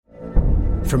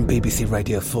From BBC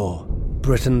Radio 4,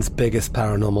 Britain's biggest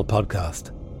paranormal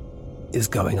podcast is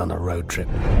going on a road trip.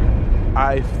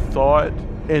 I thought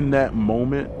in that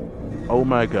moment, oh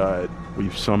my God,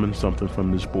 we've summoned something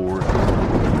from this board.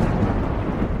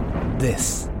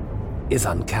 This is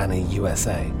Uncanny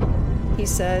USA. He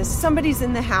says, somebody's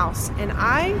in the house, and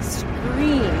I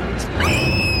screamed.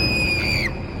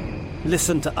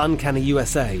 Listen to Uncanny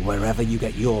USA wherever you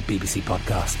get your BBC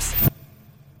podcasts,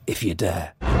 if you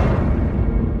dare.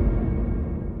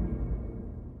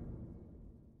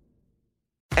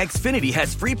 Xfinity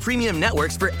has free premium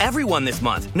networks for everyone this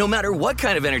month, no matter what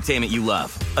kind of entertainment you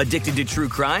love. Addicted to true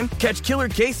crime? Catch killer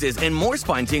cases and more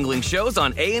spine-tingling shows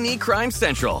on A&E Crime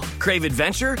Central. Crave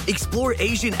adventure? Explore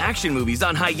Asian action movies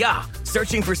on Hi-Ya.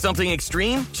 Searching for something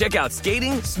extreme? Check out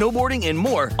skating, snowboarding, and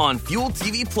more on Fuel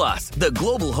TV Plus, the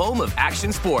global home of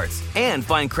action sports. And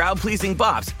find crowd-pleasing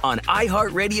bops on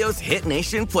iHeartRadio's Hit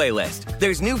Nation playlist.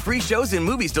 There's new free shows and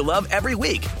movies to love every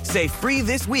week. Say free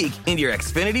this week in your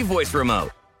Xfinity voice remote.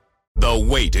 The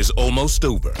wait is almost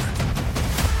over.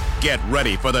 Get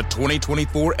ready for the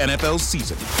 2024 NFL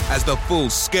season as the full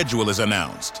schedule is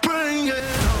announced. Bring it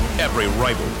on. Every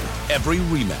rivalry, every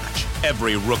rematch,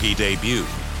 every rookie debut,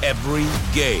 every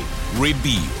game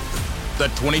revealed. The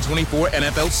 2024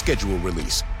 NFL schedule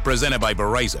release, presented by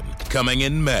Verizon, coming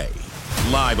in May.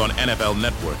 Live on NFL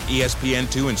Network,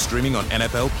 ESPN2, and streaming on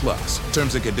NFL Plus.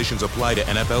 Terms and conditions apply to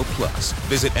NFL Plus.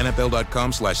 Visit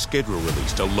NFL.com/schedule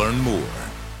release to learn more.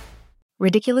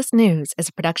 Ridiculous News is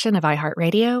a production of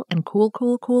iHeartRadio and Cool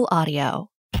Cool Cool Audio.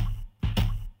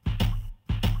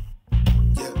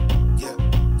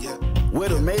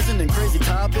 With amazing and crazy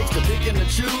topics to pick and to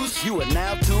choose, you are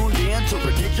now tuned in to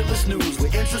Ridiculous News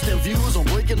with interesting views on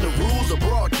breaking the rules of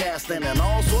broadcasting and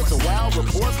all sorts of wild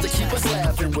reports to keep us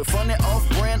laughing. With funny,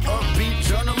 off-brand, upbeat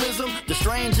journalism, the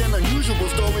strange and unusual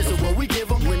stories of what we give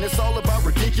them. When it's all about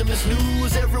ridiculous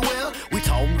news everywhere, we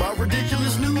talking about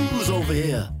ridiculous news over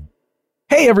here.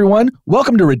 Hey everyone,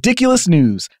 welcome to Ridiculous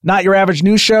News. Not your average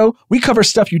news show. We cover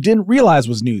stuff you didn't realize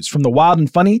was news, from the wild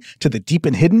and funny to the deep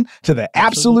and hidden to the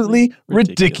absolutely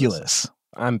ridiculous.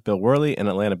 I'm Bill Worley, an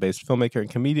Atlanta-based filmmaker and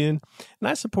comedian, and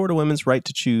I support a woman's right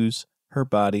to choose her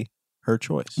body, her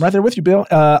choice. I'm right there with you, Bill.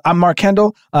 I'm Mark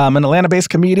Kendall. I'm an Atlanta-based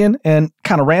comedian and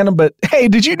kind of random, but hey,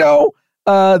 did you know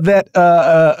that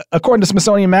according to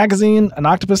Smithsonian Magazine, an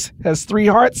octopus has 3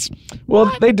 hearts? Well,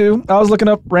 what? They do. I was looking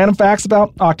up random facts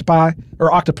about octopi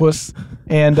or octopus,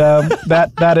 and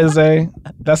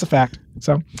that's a fact.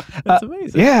 So that's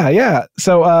amazing. Yeah.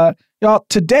 So y'all,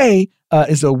 today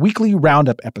is a weekly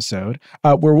Roundup episode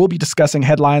where we'll be discussing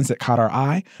headlines that caught our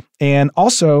eye. And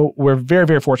also, we're very,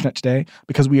 very fortunate today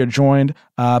because we are joined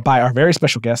by our very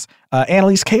special guest,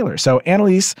 Annalise Kaylor. So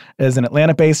Annalise is an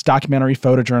Atlanta-based documentary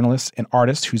photojournalist and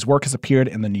artist whose work has appeared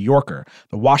in The New Yorker,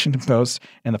 The Washington Post,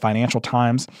 and The Financial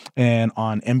Times, and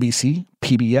on NBC,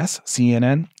 PBS,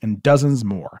 CNN, and dozens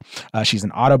more. She's an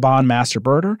Audubon master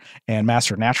birder and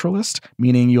master naturalist,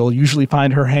 meaning you'll usually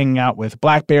find her hanging out with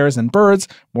black bears and birds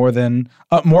more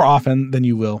often than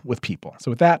you will with people.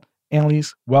 So with that,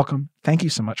 Annalise, welcome. Thank you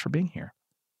so much for being here.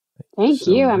 Thank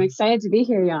you. I'm excited to be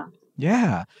here, y'all.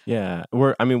 Yeah.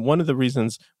 One of the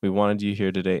reasons we wanted you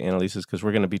here today, Annalise, is because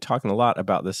we're going to be talking a lot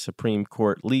about the Supreme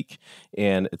Court leak,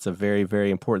 and it's a very,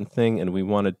 very important thing, and we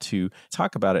wanted to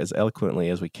talk about it as eloquently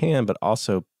as we can, but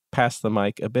also pass the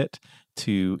mic a bit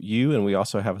to you. And we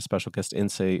also have a special guest,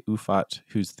 Ufot,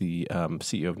 who's the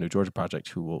CEO of New Georgia Project,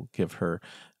 who will give her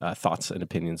thoughts and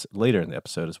opinions later in the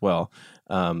episode as well.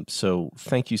 So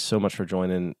thank you so much for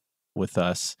joining with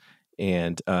us.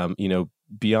 And,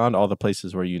 beyond all the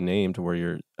places where you named where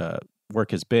your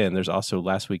work has been, there's also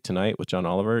Last Week Tonight with John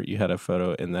Oliver. You had a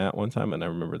photo in that one time, and I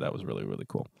remember that was really, really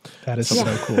cool. That is so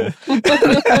cool.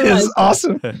 That is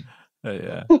awesome.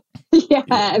 Yeah.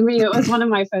 I mean, it was one of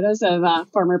my photos of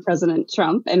former President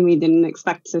Trump, and we didn't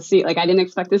expect to see, I didn't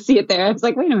expect to see it there. I was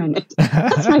like, wait a minute,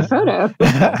 that's my photo.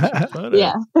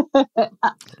 Yeah.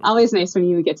 Always nice when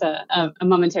you get to a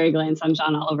momentary glance on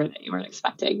John Oliver that you weren't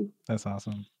expecting. That's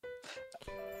awesome.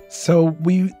 So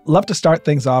we love to start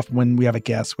things off when we have a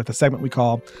guest with a segment we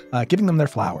call Giving Them Their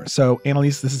Flowers. So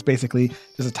Annalise, this is basically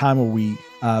just a time where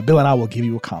Bill and I will give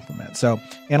you a compliment. So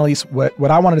Annalise, what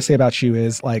I wanted to say about you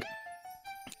is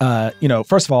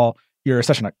first of all, you're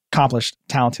such an accomplished,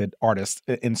 talented artist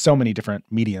in so many different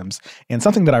mediums. And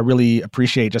something that I really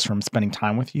appreciate just from spending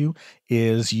time with you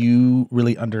is you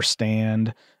really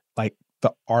understand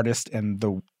the artist and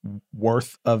the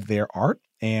worth of their art.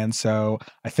 And so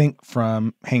I think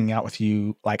from hanging out with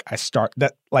you,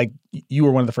 you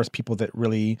were one of the first people that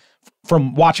really,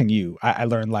 from watching you, I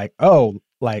learned my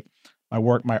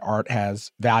work, my art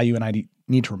has value, and I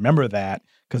need to remember that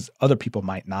because other people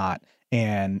might not.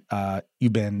 And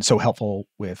you've been so helpful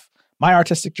with my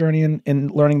artistic journey in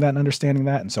learning that and understanding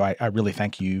that. And so I really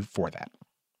thank you for that.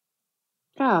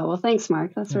 Oh, well, thanks,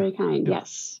 Mark. That's very kind.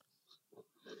 Yes.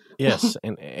 Yes,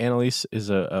 and Annalise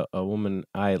is a woman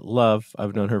I love.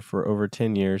 I've known her for over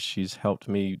 10 years. She's helped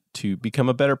me to become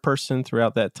a better person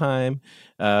throughout that time.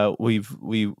 We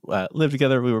lived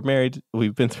together. We were married.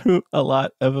 We've been through a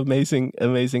lot of amazing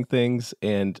things,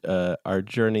 and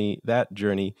that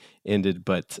journey ended.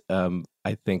 But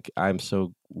I think I'm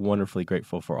so wonderfully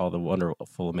grateful for all the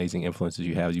wonderful, amazing influences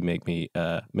you have. You made me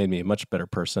a much better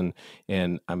person,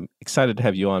 and I'm excited to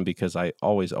have you on because I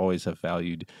always have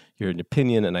valued your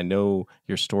opinion, and I know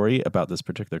your story about this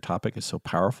particular topic is so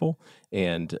powerful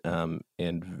and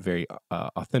very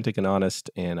authentic and honest,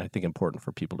 and I think important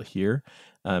for people to hear.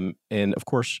 And of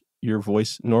course, your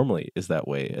voice normally is that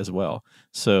way as well.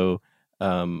 So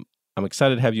I'm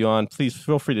excited to have you on. Please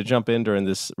feel free to jump in during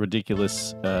this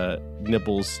ridiculous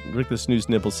news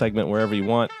nibbles segment wherever you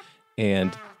want.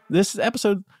 And this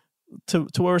episode, to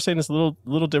what we're saying, is a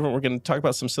little different. We're going to talk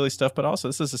about some silly stuff, but also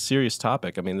this is a serious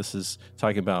topic. I mean, this is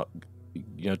talking about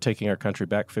taking our country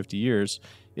back 50 years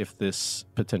if this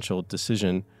potential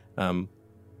decision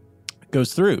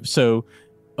goes through. So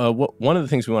one of the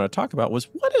things we want to talk about was,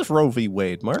 what is Roe v.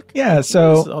 Wade, Mark? Yeah,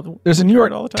 so there's a New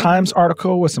York Times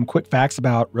article with some quick facts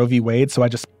about Roe v. Wade, so I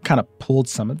just kind of pulled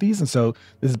some of these. And so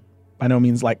this is by no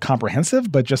means like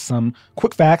comprehensive, but just some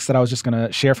quick facts that I was just going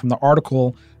to share from the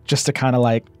article just to kind of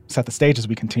like set the stage as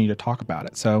we continue to talk about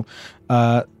it. So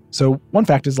one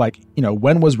fact is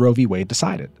when was Roe v. Wade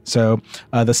decided? So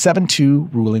the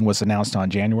 7-2 ruling was announced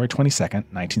on January 22nd,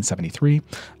 1973.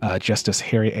 Justice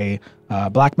Harry A.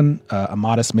 Blackmun, a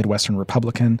modest Midwestern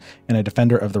Republican and a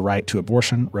defender of the right to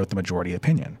abortion, wrote the majority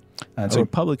opinion. A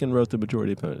Republican wrote the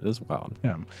majority opinion. That's wild.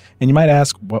 Yeah. And you might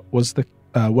ask,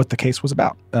 what the case was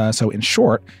about. So in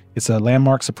short, it's a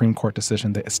landmark Supreme Court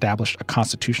decision that established a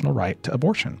constitutional right to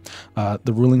abortion.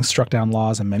 The ruling struck down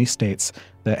laws in many states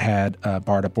that had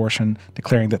barred abortion,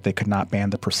 declaring that they could not ban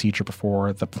the procedure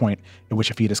before the point at which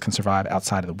a fetus can survive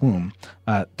outside of the womb.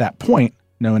 That point,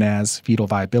 known as fetal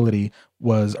viability,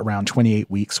 was around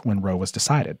 28 weeks when Roe was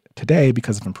decided. Today,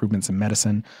 because of improvements in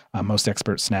medicine, most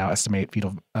experts now estimate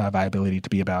fetal viability to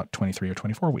be about 23 or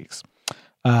 24 weeks.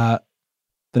 The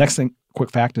next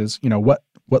quick fact is,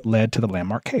 what led to the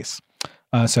landmark case.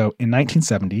 So in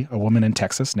 1970, a woman in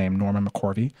Texas named Norma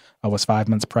McCorvey was 5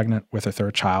 months pregnant with her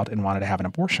third child and wanted to have an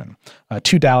abortion.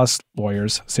 Two Dallas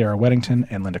lawyers, Sarah Weddington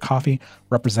and Linda Coffey,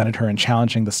 represented her in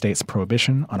challenging the state's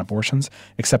prohibition on abortions,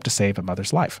 except to save a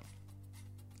mother's life.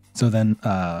 So then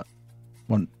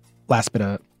one last bit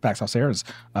of facts I'll share is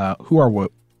who are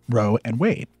Roe and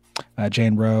Wade?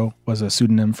 Jane Roe was a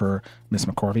pseudonym for Miss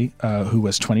McCorvey, who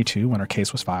was 22 when her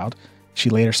case was filed. She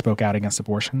later spoke out against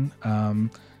abortion.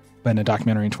 But in a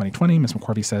documentary in 2020, Ms.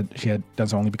 McCorvey said she had done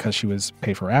so only because she was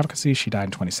paid for her advocacy. She died in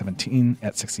 2017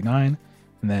 at 69.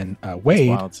 And then Wade... It's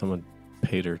wild someone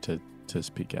paid her to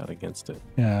speak out against it.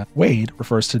 Wade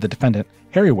refers to the defendant,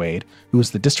 Harry Wade, who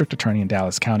was the district attorney in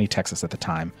Dallas County, Texas at the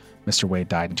time. Mr. Wade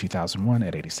died in 2001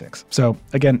 at 86. So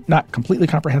again, not completely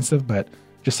comprehensive, but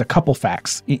just a couple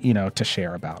facts, to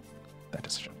share about that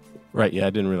decision. Right, yeah, I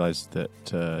didn't realize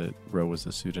that Roe was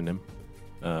a pseudonym.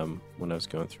 When I was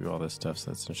going through all this stuff,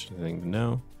 so that's an interesting thing to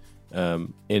know.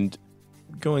 And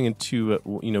going into,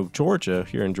 Georgia,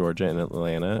 here in Georgia and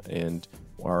Atlanta and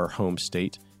our home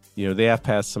state, they have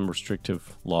passed some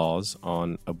restrictive laws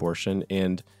on abortion.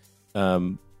 And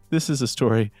this is a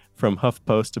story from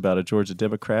HuffPost about a Georgia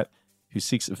Democrat who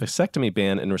seeks a vasectomy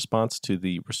ban in response to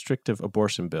the restrictive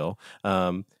abortion bill.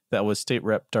 That was State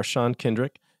Rep Darshan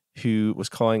Kendrick, who was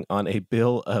calling on a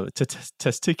bill,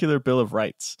 testicular Bill of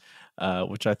Rights,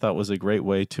 which I thought was a great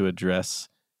way to address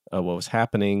what was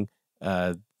happening.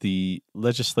 The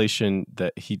legislation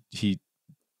that he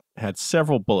had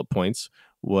several bullet points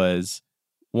was,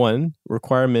 1,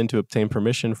 require men to obtain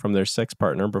permission from their sex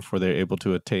partner before they're able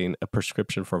to obtain a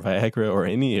prescription for Viagra or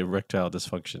any erectile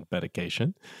dysfunction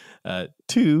medication.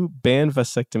 2, ban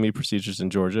vasectomy procedures in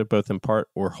Georgia, both in part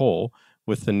or whole,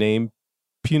 with the name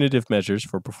punitive measures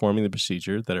for performing the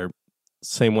procedure that are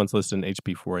same ones listed in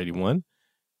HB 481.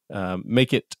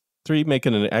 Make it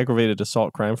an aggravated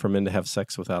assault crime for men to have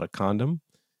sex without a condom.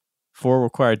 4,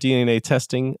 require DNA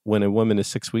testing when a woman is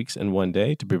 6 weeks and 1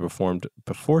 day to be performed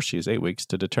before she is 8 weeks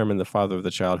to determine the father of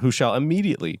the child, who shall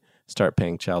immediately start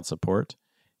paying child support.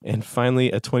 And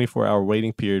finally, a 24-hour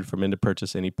waiting period for men to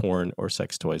purchase any porn or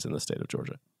sex toys in the state of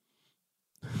Georgia.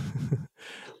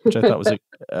 Which I thought was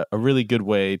a really good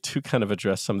way to kind of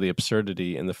address some of the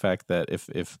absurdity in the fact that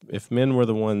if men were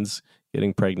the ones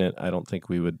getting pregnant, I don't think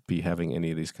we would be having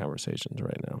any of these conversations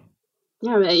right now.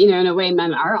 Yeah, but, in a way,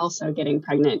 men are also getting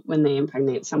pregnant when they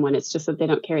impregnate someone. It's just that they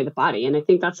don't carry the body. And I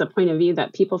think that's a point of view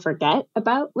that people forget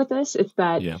about with this. It's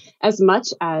that as much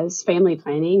as family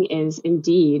planning is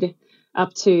indeed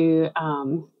up to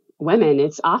women,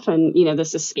 it's often,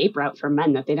 this escape route for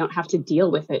men that they don't have to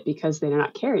deal with it because they're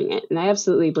not carrying it. And I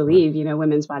absolutely believe,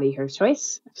 women's body, her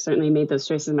choice. I've certainly made those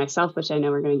choices myself, which I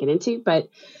know we're going to get into. But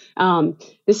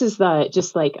this is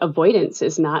avoidance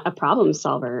is not a problem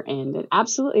solver. And it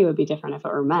absolutely would be different if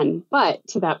it were men. But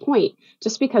to that point,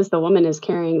 just because the woman is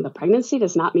carrying the pregnancy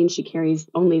does not mean she carries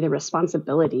only the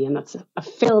responsibility. And that's a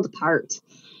failed part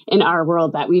in our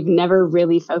world that we've never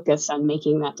really focused on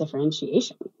making that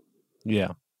differentiation.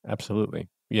 Yeah. Absolutely.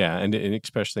 Yeah. And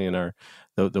especially in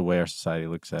the way our society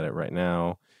looks at it right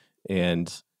now.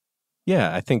 And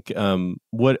yeah, I think,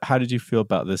 how did you feel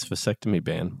about this vasectomy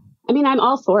ban? I mean, I'm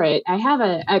all for it. I have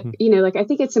I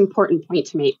think it's an important point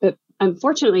to make, but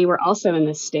unfortunately we're also in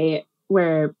this state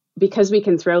where, because we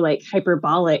can throw like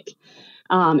hyperbolic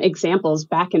examples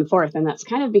back and forth, and that's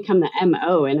kind of become the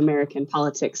MO in American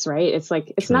politics, right? It's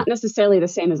like, it's not necessarily the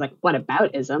same as like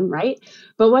whataboutism, right?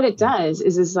 But what it does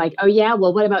is like, oh yeah,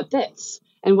 well, what about this?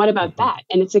 And what about that?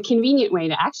 And it's a convenient way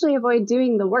to actually avoid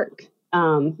doing the work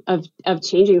of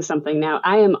changing something. Now,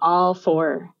 I am all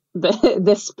for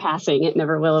this passing. It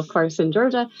never will, of course, in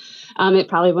Georgia. It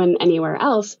probably wouldn't anywhere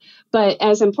else. But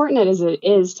as important as it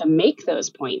is to make those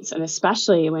points, and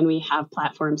especially when we have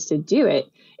platforms to do it,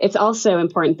 it's also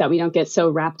important that we don't get so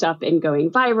wrapped up in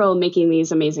going viral, making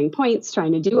these amazing points,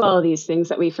 trying to do all of these things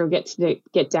that we forget to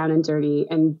get down and dirty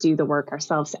and do the work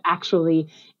ourselves to actually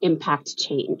impact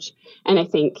change. And I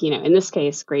think, in this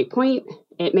case, great point.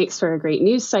 It makes for a great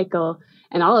news cycle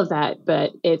and all of that.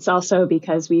 But it's also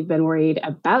because we've been worried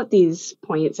about these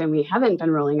points and we haven't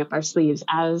been rolling up our sleeves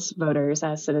as voters,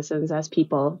 as citizens, as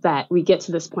people, that we get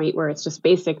to this point where it's just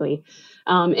basically,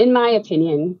 in my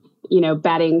opinion,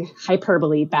 batting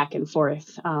hyperbole back and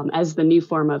forth as the new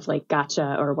form of like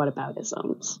gotcha or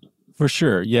whataboutisms. For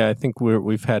sure. Yeah, I think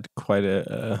we've had quite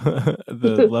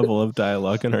the level of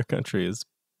dialogue in our country has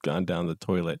gone down the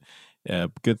toilet.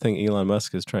 Good thing Elon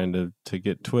Musk is trying to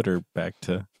get Twitter back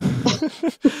to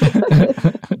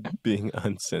being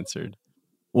uncensored.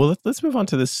 Well, let's move on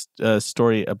to this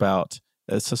story about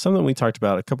something we talked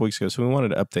about a couple weeks ago. So we wanted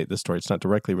to update this story. It's not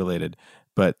directly related,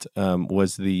 but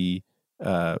was the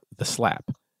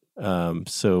slap.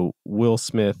 So Will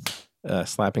Smith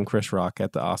slapping Chris Rock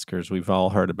at the Oscars. We've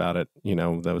all heard about it.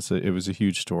 It was a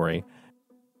huge story.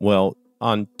 Well,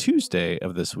 on Tuesday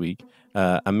of this week,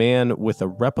 a man with a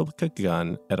replica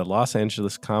gun at a Los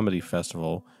Angeles comedy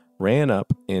festival ran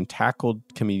up and tackled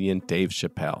comedian Dave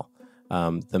Chappelle.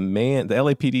 The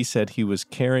LAPD said he was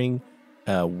carrying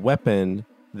a weapon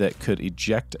that could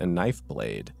eject a knife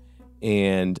blade.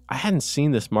 And I hadn't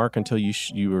seen this, Mark, until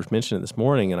you were mentioning it this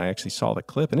morning, and I actually saw the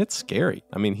clip, and it's scary.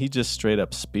 I mean, he just straight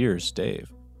up spears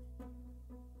Dave.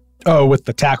 Oh, with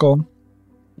the tackle?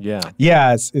 Yeah.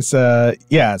 Yeah, it's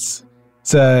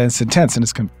intense and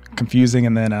it's confusing.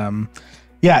 And then,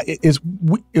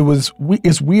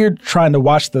 it's weird trying to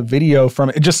watch the video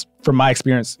from my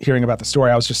experience hearing about the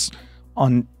story. I was just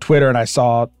on Twitter and I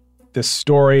saw this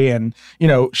story, and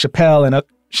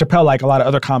Chappelle, like a lot of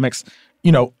other comics,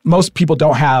 most people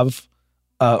don't have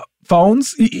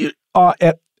phones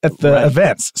at the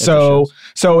events. So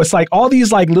it's like all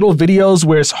these like little videos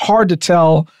where it's hard to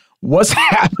tell what's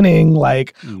happening,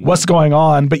 like what's going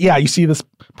on. But yeah, you see this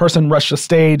person rush the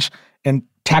stage and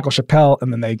tackle Chappelle,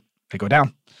 and then they go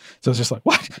down. So it's just like,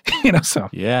 what? So.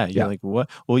 Yeah, you're like, what?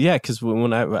 Well, yeah, because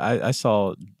when I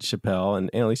saw Chappelle,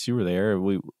 and Annalise, you were there,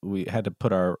 we had to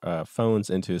put our phones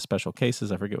into special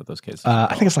cases. I forget what those cases are.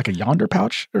 I think it's like a Yonder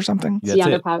pouch or something.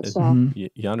 Yonder pouch,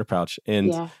 Yonder pouch.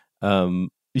 And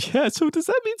yeah, so does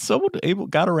that mean someone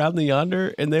got around the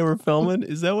Yonder and they were filming?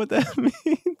 Is that what that means?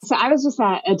 So I was just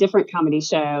at a different comedy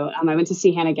show. I went to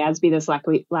see Hannah Gadsby this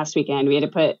last weekend. We had to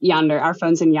put our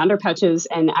phones in Yonder pouches.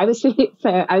 And I was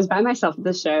by myself at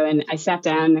the show, and I sat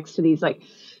down next to these like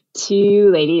two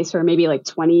ladies who are maybe like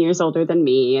 20 years older than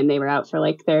me. And they were out for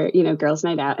like their, girls'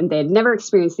 night out, and they had never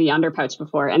experienced the Yonder pouch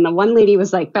before. And the one lady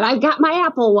was like, but I've got my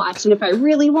Apple Watch. And if I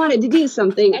really wanted to do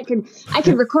something, I could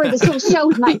record this whole show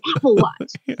with my Apple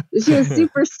Watch. She was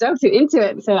super stoked and into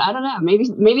it. So I don't know, maybe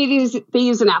they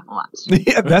use an Apple Watch.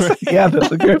 Yeah,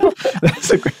 that's a great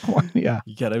one. Yeah.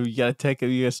 You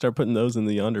gotta start putting those in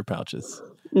the Yonder pouches.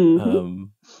 Mm-hmm.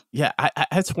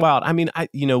 That's wild. I mean,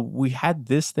 we had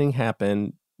this thing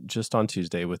happen just on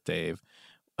Tuesday with Dave.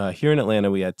 Here in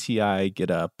Atlanta, we had T.I. get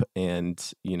up and,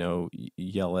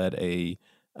 yell at a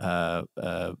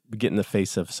get in the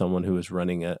face of someone who is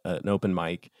running an open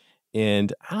mic.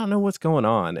 And I don't know what's going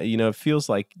on. It feels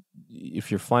like if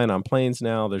you're flying on planes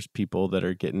now, there's people that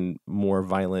are getting more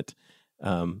violent.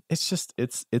 It's just,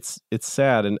 it's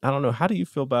sad. And I don't know, how do you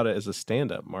feel about it as a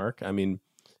stand-up, Mark? I mean,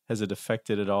 has it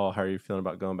affected at all? How are you feeling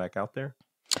about going back out there?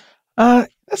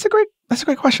 That's a great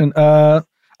question. I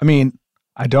mean,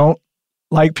 I don't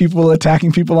like people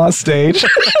attacking people on stage.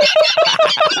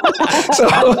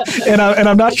 So, and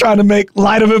I'm not trying to make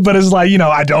light of it, but it's like,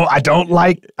 I don't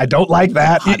like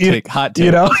that. Hot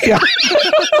take. Yeah.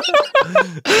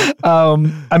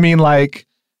 I mean, like,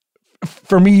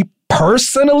 for me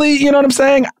personally, you know what I'm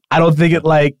saying? I don't think it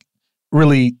like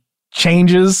really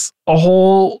changes a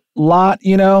whole lot,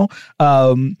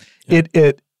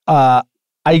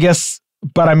 I guess,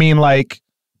 but I mean, like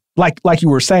you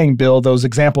were saying, Bill, those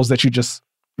examples that you just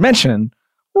mentioned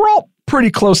were all pretty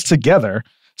close together.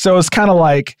 So it's kind of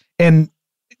like, and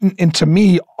to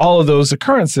me, all of those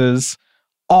occurrences,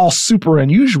 all super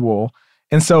unusual.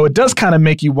 And so it does kind of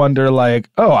make you wonder, like,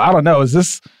 oh, I don't know, is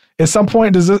this, at some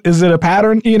point, is it a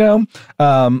pattern,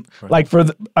 Right. Like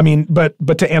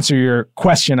but to answer your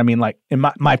question, I mean, like in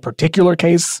my particular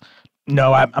case,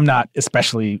 no, I'm not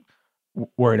especially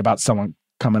worried about someone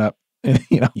coming up,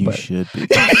 You should be.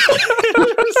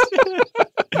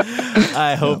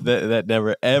 I hope that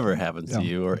never, ever happens to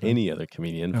you or any other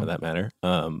comedian for that matter.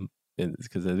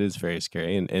 Because it is very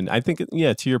scary. And I think,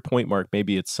 to your point, Mark,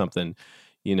 maybe it's something,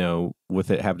 with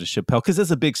it having to Chappelle, because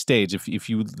it's a big stage. If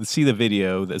you see the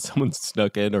video that someone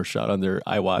snuck in or shot on their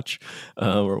iWatch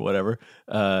or whatever,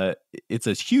 it's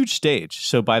a huge stage.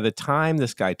 So by the time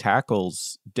this guy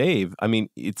tackles Dave, I mean,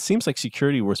 it seems like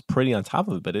security was pretty on top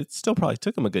of it, but it still probably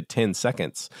took him a good 10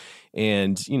 seconds.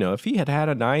 And, if he had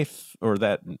a knife or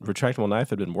that retractable knife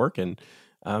had been working,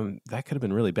 that could have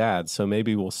been really bad. So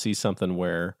maybe we'll see something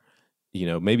where,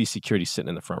 maybe security's sitting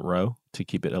in the front row to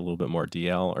keep it a little bit more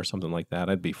DL or something like that.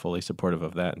 I'd be fully supportive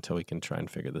of that until we can try and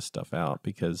figure this stuff out,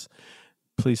 because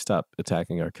please stop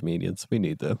attacking our comedians. We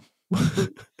need them.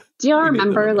 Do y'all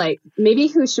remember, like, maybe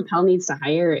who Chappelle needs to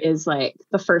hire is, like,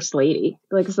 the first lady?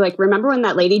 Like, it's like, remember when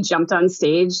that lady jumped on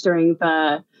stage during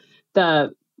the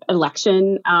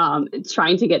election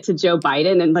trying to get to Joe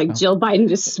Biden, and, like, Jill Biden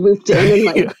just swooped in and,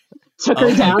 like, took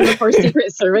her down before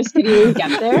Secret Service could even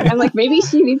get there? And, like, maybe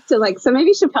she needs to, like, so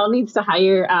maybe Chappelle needs to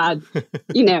hire,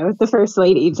 the first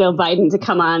lady, Jill Biden, to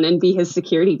come on and be his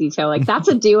security detail. Like, that's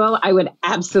a duo I would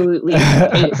absolutely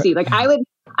pay to see. Like, I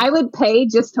would pay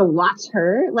just to watch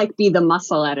her, like, be the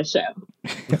muscle at a show.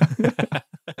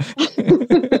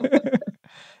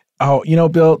 Oh,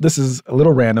 Bill, this is a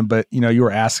little random, but, you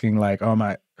were asking, like, oh, am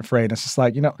I afraid? It's just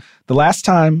like, the last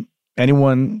time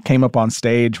anyone came up on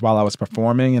stage while I was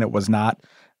performing and it was not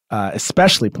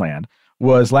especially planned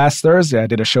was last Thursday. I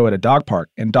did a show at a dog park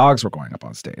and dogs were going up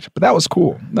on stage, but that was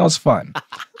cool. That was fun.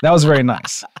 That was very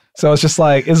nice. So it's just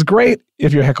like, it's great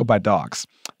if you're heckled by dogs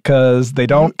because they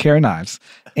don't carry knives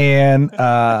and,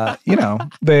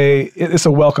 it's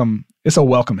a welcome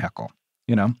heckle.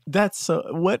 That's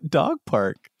what dog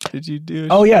park did you do?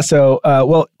 Oh yeah. So,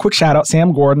 quick shout out,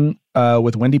 Sam Gordon,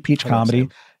 with Wendy Peach Comedy.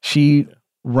 She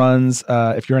runs,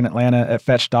 if you're in Atlanta, at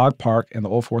Fetch Dog Park in the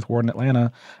Old Fourth Ward in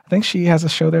Atlanta. I think she has a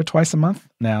show there twice a month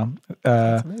now.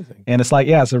 That's amazing. And it's like,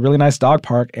 it's a really nice dog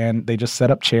park and they just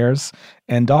set up chairs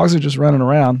and dogs are just running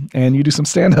around and you do some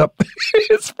stand up.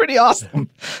 It's pretty awesome.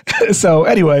 So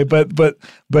anyway, but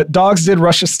dogs did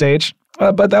rush the stage,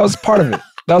 but that was part of it.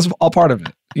 That was all part of it.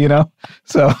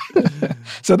 So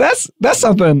so that's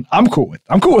something I'm cool with.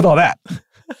 I'm cool with all that.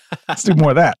 Let's do more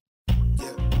of that.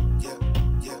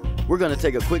 We're going to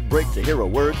take a quick break to hear a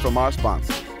word from our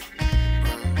sponsors.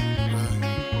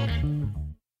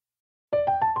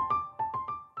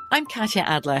 I'm Katya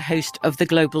Adler, host of The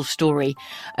Global Story.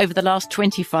 Over the last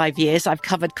 25 years, I've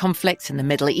covered conflicts in the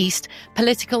Middle East,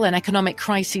 political and economic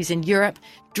crises in Europe,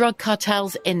 drug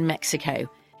cartels in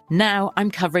Mexico. Now I'm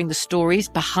covering the stories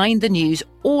behind the news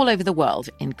all over the world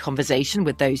in conversation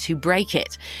with those who break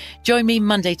it. Join me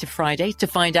Monday to Friday to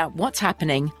find out what's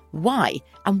happening, why,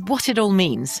 and what it all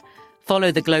means.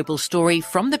 Follow The Global Story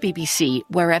from the BBC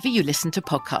wherever you listen to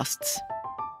podcasts.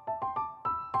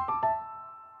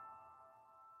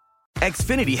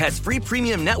 Xfinity has free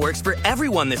premium networks for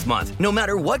everyone this month, no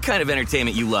matter what kind of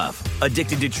entertainment you love.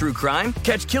 Addicted to true crime?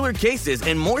 Catch killer cases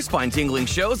and more spine-tingling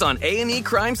shows on A&E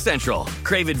Crime Central.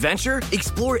 Crave adventure?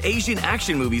 Explore Asian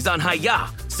action movies on Hi-Ya.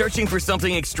 Searching for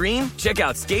something extreme? Check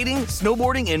out skating,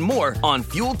 snowboarding, and more on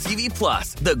Fuel TV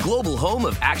Plus, the global home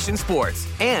of action sports.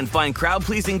 And find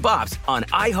crowd-pleasing bops on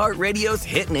iHeartRadio's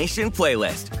Hit Nation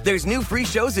playlist. There's new free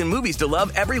shows and movies to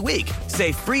love every week.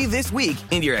 Say free this week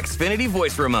in your Xfinity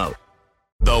voice remote.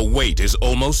 The wait is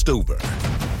almost over.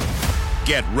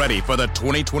 Get ready for the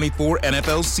 2024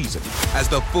 NFL season as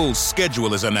the full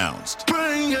schedule is announced.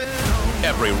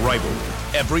 Every rivalry,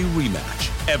 every rematch,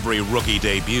 every rookie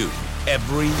debut,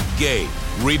 every game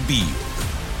revealed.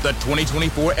 The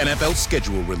 2024 NFL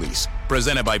schedule release,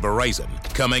 presented by Verizon,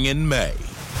 coming in May.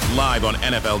 Live on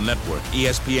NFL Network,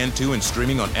 ESPN2, and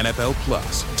streaming on NFL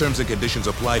Plus. Terms and conditions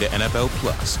apply to NFL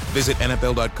Plus. Visit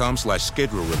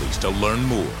NFL.com/schedule release to learn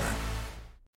more.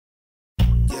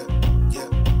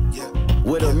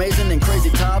 With amazing and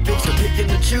crazy topics to pick and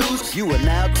to choose, you are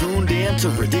now tuned in to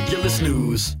Ridiculous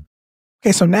News.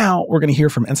 Okay, so now we're going to hear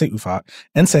from Nsé Ufot.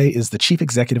 Nsé is the Chief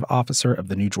Executive Officer of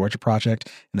the New Georgia Project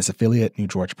and its affiliate, New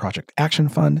Georgia Project Action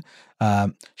Fund.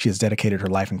 She has dedicated her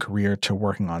life and career to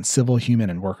working on civil, human,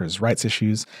 and workers' rights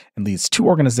issues and leads two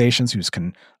organizations whose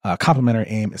complementary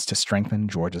aim is to strengthen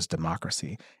Georgia's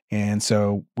democracy. And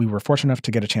so we were fortunate enough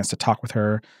to get a chance to talk with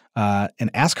her and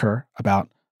ask her about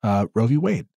Roe v.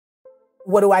 Wade.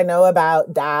 What do I know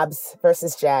about Dobbs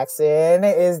versus Jackson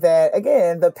is that,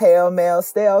 again, the pale male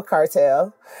stale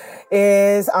cartel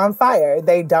is on fire.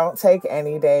 They don't take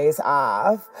any days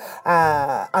off.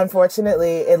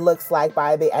 Unfortunately, it looks like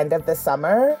by the end of the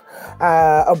summer,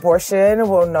 abortion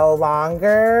will no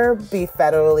longer be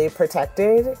federally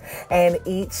protected, and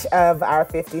each of our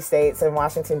 50 states and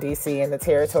Washington, D.C. and the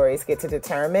territories get to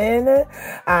determine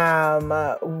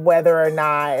whether or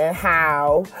not and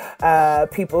how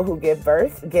people who give birth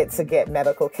get to get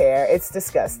medical care. It's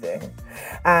disgusting.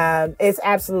 It's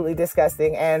absolutely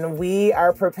disgusting, and we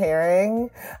are preparing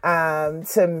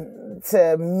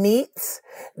to meet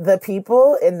the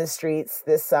people in the streets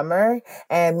this summer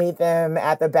and meet them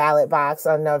at the ballot box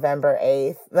on November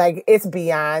 8th. Like, it's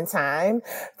beyond time.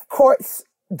 Courts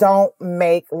don't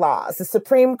make laws. The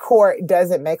Supreme Court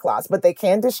doesn't make laws, but they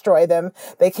can destroy them.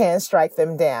 They can strike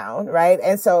them down, right?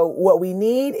 And so what we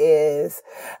need is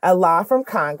a law from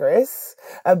Congress,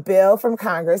 a bill from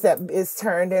Congress that is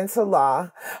turned into law,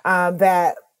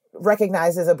 that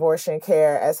recognizes abortion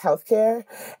care as healthcare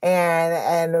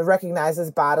and recognizes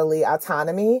bodily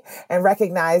autonomy and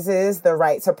recognizes the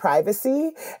right to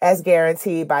privacy as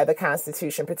guaranteed by the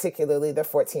Constitution, particularly the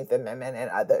 14th Amendment and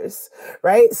others,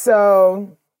 right?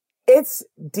 So it's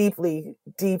deeply,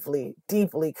 deeply,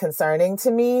 deeply concerning to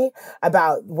me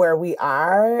about where we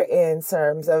are in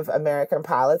terms of American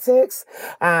politics.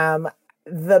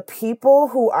 The people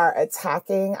who are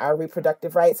attacking our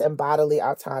reproductive rights and bodily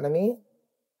autonomy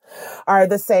are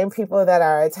the same people that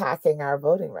are attacking our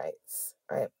voting rights,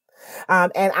 right?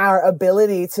 And our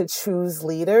ability to choose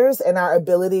leaders and our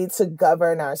ability to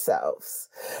govern ourselves.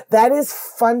 That is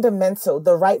fundamental.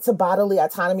 The right to bodily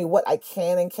autonomy, what I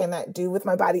can and cannot do with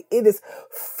my body, it is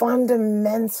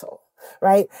fundamental,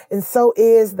 right? And so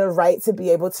is the right to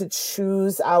be able to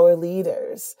choose our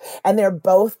leaders. And they're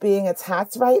both being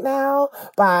attacked right now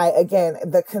by, again,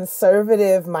 the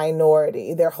conservative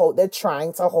minority. They're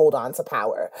trying to hold on to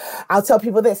power. I'll tell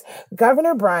people this.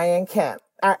 Governor Brian Kemp,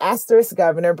 our asterisk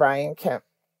Governor Brian Kemp,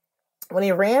 when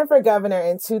he ran for governor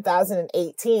in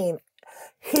 2018,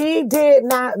 he did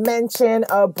not mention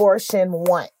abortion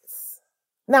once.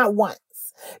 Not once.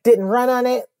 Didn't run on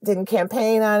it, didn't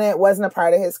campaign on it, wasn't a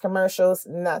part of his commercials,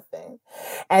 nothing.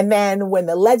 And then when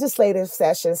the legislative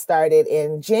session started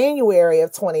in January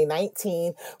of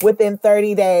 2019, within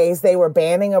 30 days, they were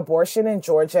banning abortion in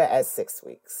Georgia at 6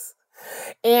 weeks.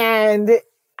 And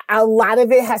a lot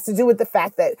of it has to do with the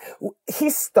fact that he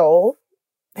stole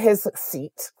his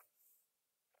seat.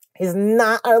 He's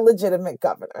not our legitimate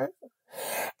governor.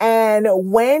 And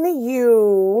when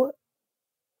you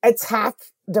attack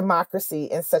democracy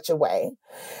in such a way,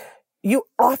 you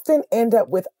often end up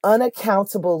with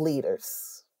unaccountable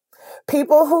leaders.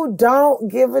 People who don't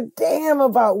give a damn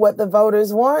about what the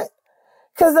voters want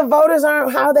because the voters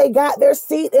aren't how they got their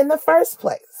seat in the first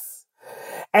place.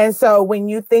 And so when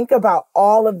you think about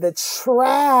all of the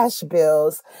trash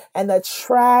bills and the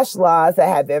trash laws that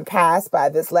have been passed by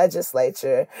this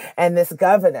legislature and this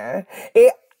governor,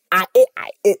 it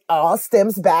all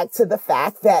stems back to the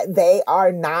fact that they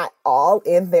are not all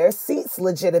in their seats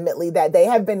legitimately, that they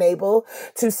have been able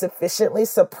to sufficiently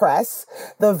suppress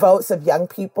the votes of young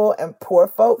people and poor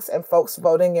folks and folks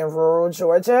voting in rural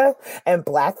Georgia and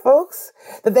Black folks,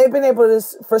 that they've been able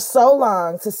to, for so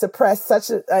long, to suppress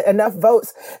enough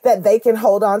votes that they can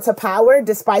hold on to power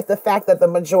despite the fact that the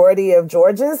majority of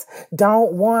Georgians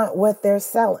don't want what they're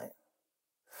selling.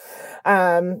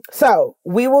 So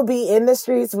we will be in the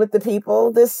streets with the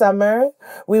people this summer.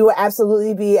 We will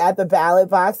absolutely be at the ballot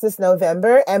box this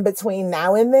November. And between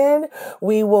now and then,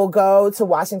 we will go to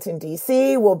Washington,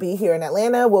 D.C. We'll be here in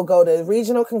Atlanta. We'll go to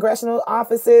regional congressional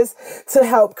offices to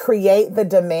help create the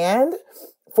demand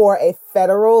for a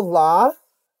federal law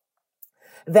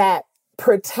that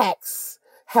protects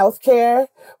healthcare,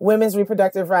 women's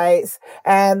reproductive rights,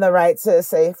 and the right to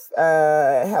safe,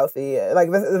 healthy, like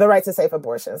the right to safe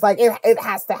abortions. Like it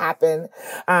has to happen.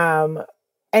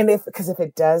 Because if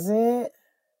it doesn't,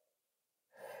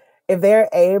 if they're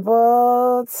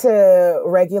able to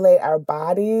regulate our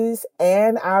bodies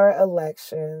and our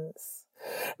elections,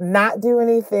 not do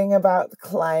anything about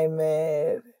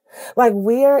climate, like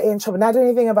we are in trouble, not do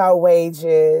anything about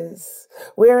wages,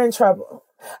 we're in trouble.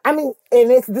 I mean,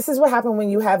 this is what happened when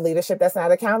you have leadership that's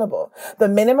not accountable. The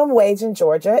minimum wage in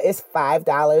Georgia is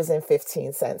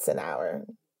 $5.15 an hour.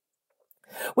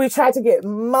 We've tried to get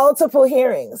multiple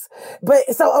hearings.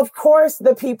 But so, of course,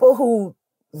 the people who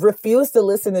refuse to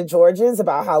listen to Georgians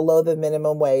about how low the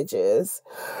minimum wage is,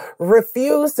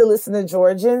 refuse to listen to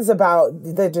Georgians about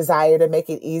the desire to make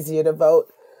it easier to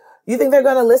vote. You think they're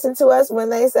going to listen to us when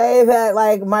they say that,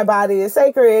 like, my body is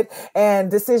sacred and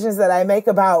decisions that I make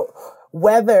about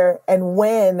whether and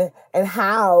when and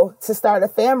how to start a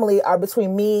family are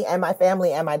between me and my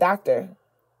family and my doctor?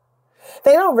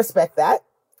 They don't respect that.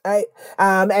 Right.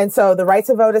 And so the right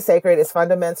to vote is sacred, is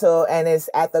fundamental, and is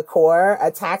at the core.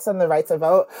 Attacks on the right to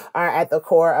vote are at the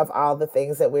core of all the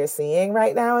things that we're seeing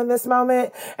right now in this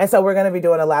moment. And so we're going to be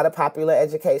doing a lot of popular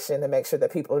education to make sure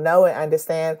that people know and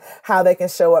understand how they can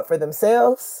show up for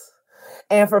themselves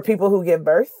and for people who give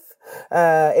birth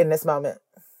in this moment.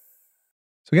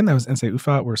 So again, that was Nsé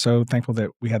Ufot. We're so thankful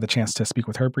that we had the chance to speak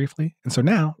with her briefly. And so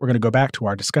now we're going to go back to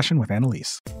our discussion with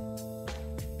Annalise.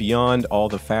 Beyond all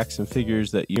the facts and figures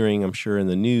that you're hearing, I'm sure, in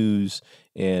the news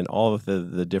and all of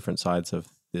the different sides of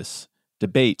this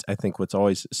debate, I think what's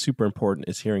always super important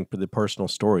is hearing the personal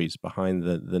stories behind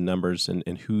the numbers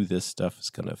and who this stuff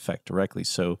is going to affect directly.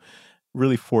 So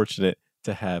really fortunate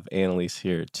to have Annalise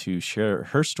here to share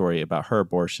her story about her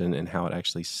abortion and how it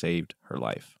actually saved her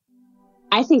life.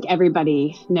 I think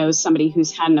everybody knows somebody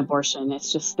who's had an abortion.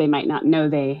 It's just they might not know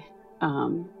they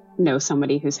know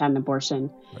somebody who's had an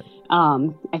abortion. Right.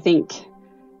 I think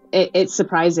it's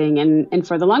surprising. And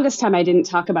for the longest time, I didn't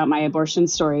talk about my abortion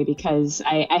story because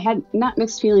I had not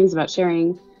mixed feelings about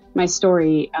sharing my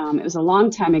story. It was a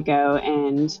long time ago.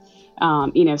 And,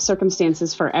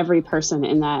 circumstances for every person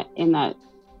in that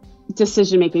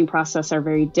decision-making process are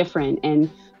very different.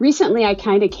 And recently, I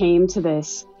kind of came to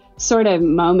this sort of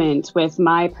moment with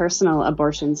my personal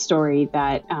abortion story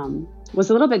that was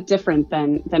a little bit different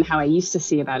than how I used to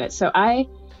see about it. So I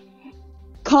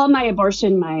call my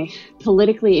abortion my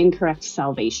politically incorrect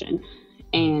salvation.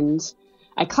 And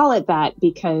I call it that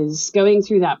because going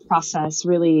through that process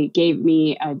really gave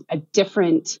me a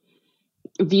different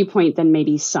viewpoint than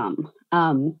maybe some.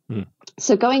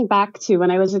 So going back to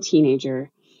when I was a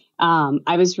teenager,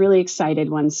 I was really excited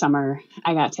one summer.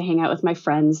 I got to hang out with my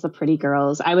friends, the pretty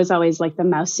girls. I was always like the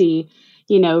mousy,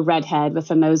 redhead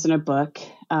with a nose in a book,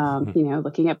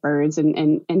 looking at birds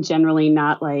and generally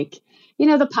not like,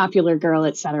 the popular girl,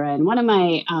 et cetera. And one of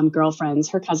my girlfriends,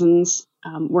 her cousins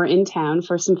were in town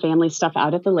for some family stuff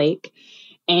out at the lake.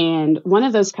 And one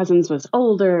of those cousins was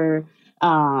older.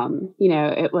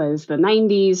 It was the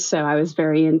 90s. So I was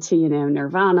very into,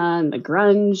 Nirvana and the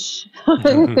grunge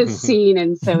scene.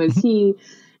 And so is he.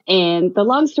 And the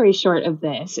long story short of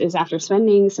this is after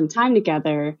spending some time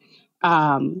together,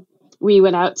 we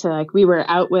went out we were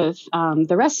out with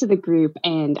the rest of the group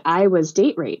and I was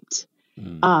date raped.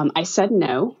 I said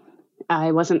no.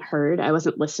 I wasn't heard. I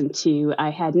wasn't listened to. I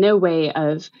had no way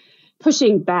of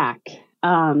pushing back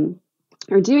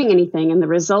or doing anything. And the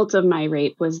result of my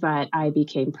rape was that I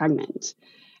became pregnant.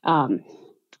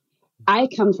 I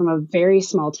come from a very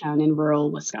small town in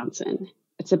rural Wisconsin.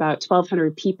 It's about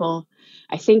 1,200 people.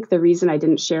 I think the reason I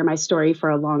didn't share my story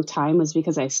for a long time was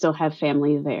because I still have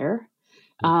family there.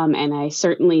 And I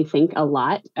certainly think a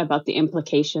lot about the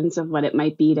implications of what it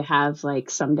might be to have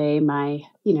someday my,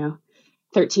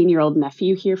 13-year-old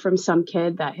nephew hear from some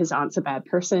kid that his aunt's a bad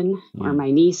person, or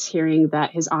my niece hearing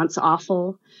that his aunt's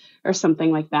awful or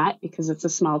something like that, because it's a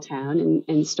small town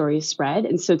and stories spread.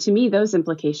 And so to me, those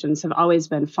implications have always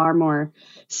been far more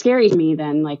scary to me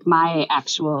than my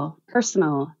actual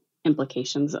personal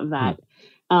implications of that.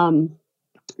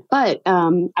 But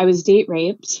I was date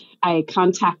raped. I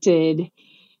contacted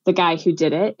the guy who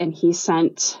did it, and he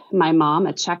sent my mom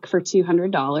a check for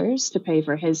 $200 to pay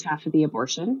for his half of the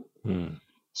abortion.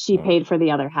 She paid for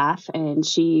the other half, and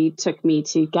she took me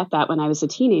to get that when I was a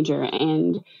teenager.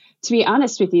 And to be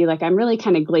honest with you, I'm really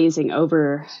kind of glazing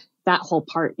over that whole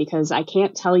part because I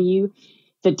can't tell you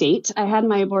the date I had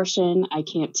my abortion. I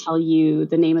can't tell you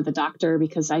the name of the doctor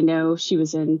because I know she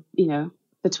was in,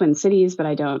 the Twin Cities, but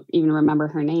I don't even remember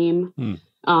her name.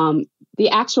 the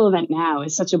actual event now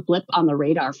is such a blip on the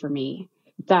radar for me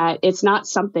that it's not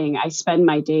something I spend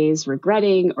my days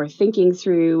regretting or thinking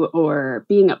through or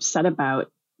being upset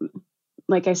about.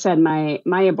 Like I said, my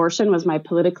abortion was my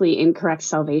politically incorrect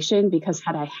salvation, because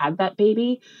had I had that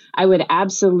baby, I would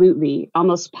absolutely,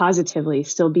 almost positively,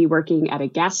 still be working at a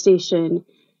gas station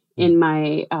in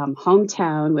my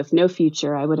hometown with no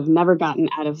future. I would have never gotten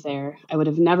out of there. I would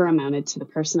have never amounted to the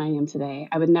person I am today.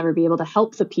 I would never be able to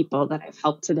help the people that I've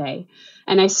helped today.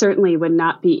 And I certainly would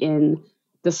not be in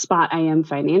the spot I am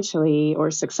financially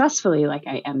or successfully like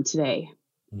I am today.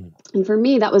 And for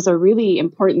me, that was a really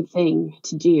important thing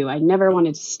to do. I never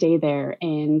wanted to stay there.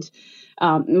 And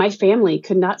my family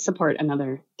could not support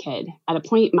another kid. At a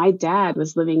point, my dad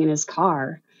was living in his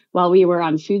car while we were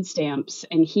on food stamps,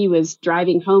 and he was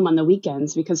driving home on the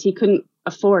weekends because he couldn't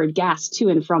afford gas to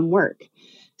and from work.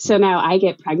 So now I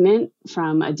get pregnant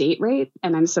from a date rape,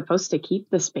 and I'm supposed to keep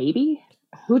this baby?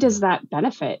 Who does that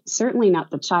benefit? Certainly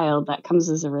not the child that comes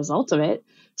as a result of it.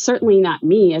 Certainly not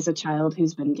me as a child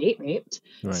who's been date raped.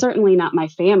 Right. Certainly not my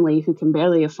family who can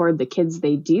barely afford the kids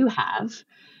they do have.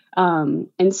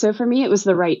 And so for me, it was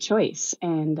the right choice.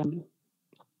 And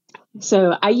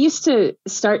so I used to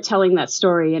start telling that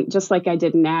story, and just like I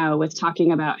did now with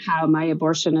talking about how my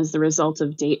abortion is the result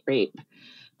of date rape.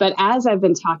 But as I've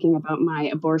been talking about my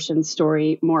abortion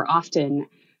story more often,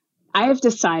 I have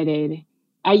decided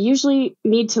I usually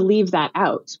need to leave that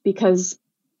out, because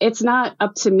it's not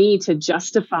up to me to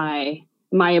justify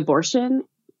my abortion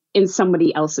in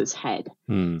somebody else's head.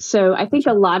 So I think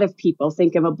a lot of people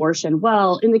think of abortion,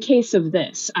 well, in the case of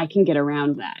this, I can get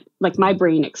around that. Like my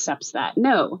brain accepts that.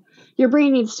 No, your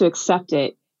brain needs to accept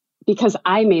it because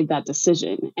I made that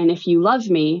decision. And if you love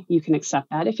me, you can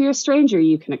accept that. If you're a stranger,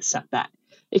 you can accept that.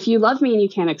 If you love me and you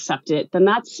can't accept it, then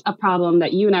that's a problem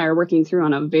that you and I are working through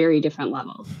on a very different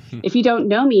level. If you don't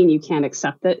know me and you can't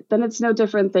accept it, then it's no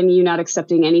different than you not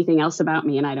accepting anything else about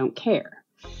me and I don't care.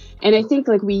 And I think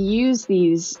like we use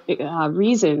these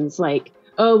reasons like,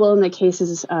 oh, well, in the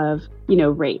cases of,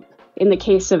 rape, in the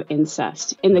case of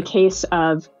incest, in the case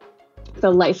of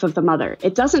the life of the mother,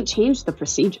 it doesn't change the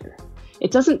procedure.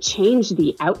 It doesn't change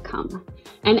the outcome.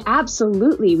 And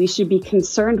absolutely, we should be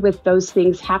concerned with those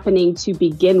things happening to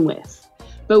begin with.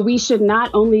 But we should not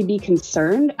only be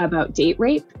concerned about date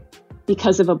rape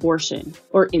because of abortion,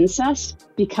 or incest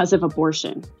because of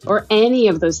abortion, or any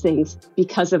of those things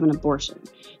because of an abortion.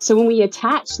 So when we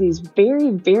attach these very,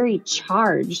 very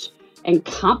charged and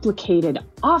complicated,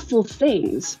 awful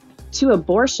things to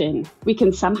abortion, we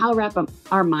can somehow wrap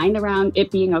our mind around it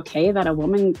being okay that a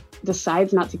woman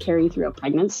decides not to carry through a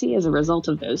pregnancy as a result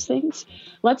of those things.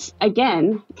 Let's,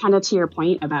 again, kind of to your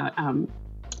point about,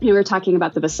 we were talking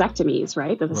about the vasectomies,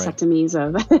 right? The vasectomies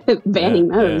of banning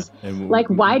those. Yeah. Like,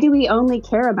 why do we only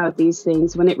care about these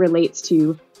things when it relates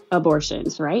to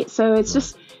abortions, right? So it's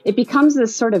just, it becomes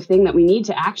this sort of thing that we need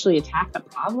to actually attack the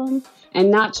problem and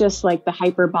not just like the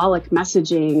hyperbolic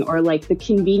messaging or like the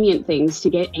convenient things to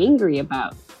get angry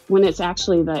about, when it's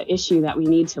actually the issue that we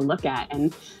need to look at.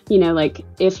 And, like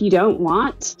if you don't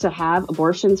want to have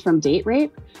abortions from date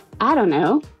rape, I don't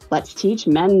know, let's teach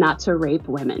men not to rape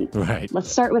women. Right.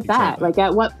 Let's start with that. Like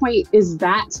at what point is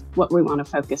that what we want to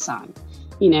focus on?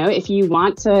 If you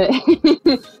want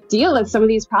to deal with some of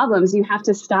these problems, you have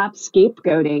to stop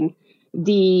scapegoating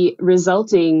the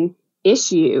resulting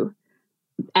issue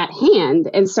at hand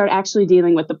and start actually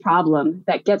dealing with the problem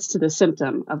that gets to the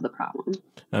symptom of the problem.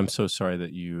 I'm so sorry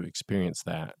that you experienced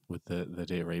that with the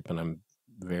date rape, and I'm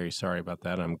very sorry about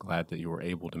that. I'm glad that you were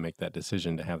able to make that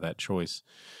decision to have that choice.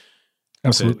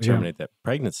 Absolutely, to terminate that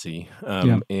pregnancy.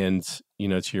 And,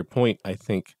 to your point, I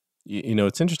think,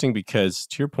 it's interesting because,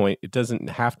 to your point, it doesn't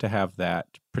have to have that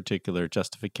particular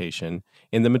justification.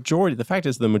 And the fact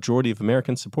is the majority of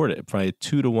Americans support it. Probably a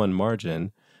 2-to-1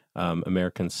 margin,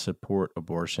 Americans support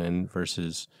abortion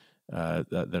versus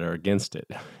that are against it.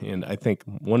 And I think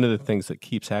one of the things that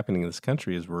keeps happening in this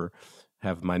country is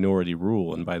have minority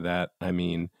rule. And by that, I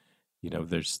mean,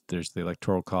 there's the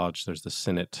Electoral College, there's the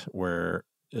Senate, where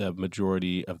a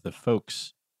majority of the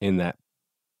folks in that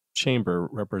chamber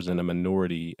represent a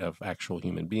minority of actual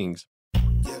human beings.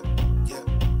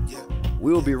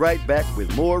 We'll be right back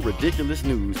with more ridiculous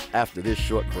news after this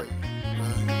short break.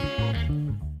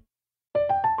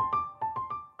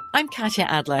 I'm Katia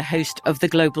Adler, host of The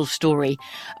Global Story.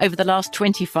 Over the last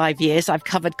 25 years, I've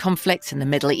covered conflicts in the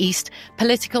Middle East,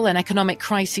 political and economic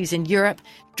crises in Europe,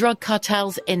 drug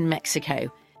cartels in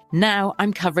Mexico. Now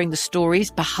I'm covering the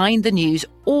stories behind the news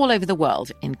all over the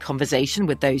world in conversation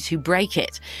with those who break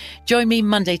it. Join me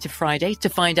Monday to Friday to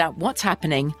find out what's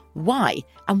happening, why,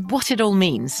 and what it all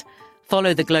means.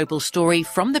 Follow The Global Story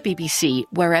from the BBC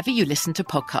wherever you listen to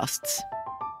podcasts.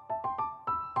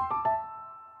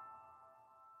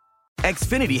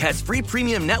 Xfinity has free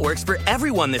premium networks for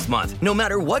everyone this month, no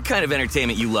matter what kind of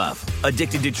entertainment you love.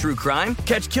 Addicted to true crime?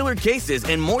 Catch killer cases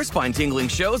and more spine-tingling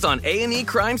shows on A&E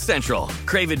Crime Central.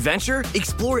 Crave adventure?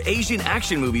 Explore Asian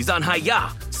action movies on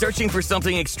Hi-Ya. Searching for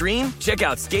something extreme? Check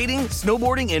out skating,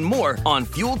 snowboarding, and more on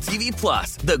Fuel TV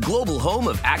Plus, the global home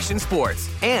of action sports.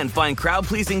 And find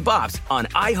crowd-pleasing bops on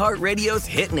iHeartRadio's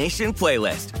Hit Nation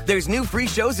playlist. There's new free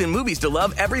shows and movies to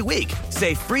love every week.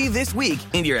 Say free this week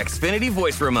in your Xfinity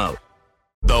voice remote.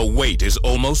 The wait is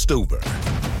almost over.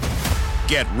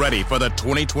 Get ready for the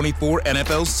 2024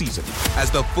 NFL season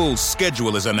as the full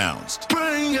schedule is announced.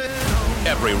 Bring it on.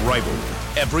 Every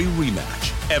rivalry, every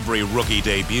rematch, every rookie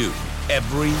debut,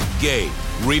 every game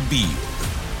revealed.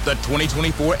 The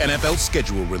 2024 NFL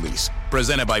schedule release,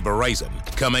 presented by Verizon,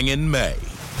 coming in May.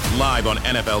 Live on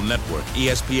NFL Network,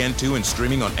 ESPN2, and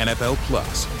streaming on NFL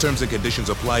Plus. Terms and conditions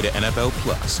apply to NFL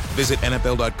Plus. Visit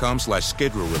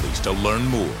NFL.com/schedule release to learn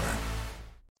more.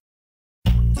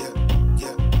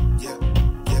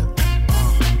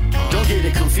 Get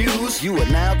it confused. You are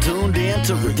now tuned in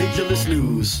to Ridiculous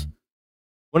News.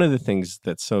 One of the things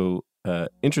that's so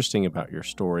interesting about your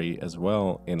story as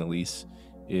well, Annalise,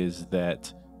 is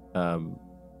that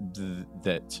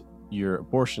that your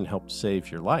abortion helped save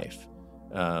your life.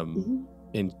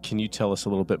 And can you tell us a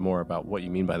little bit more about what you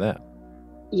mean by that?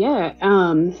 Yeah.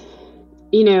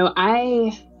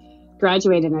 I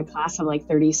graduated in a class of like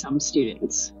 30 some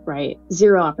students, right?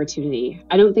 Zero opportunity.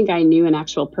 I don't think I knew an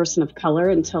actual person of color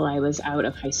until I was out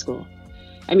of high school.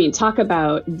 I mean, talk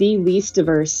about the least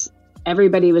diverse.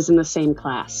 Everybody was in the same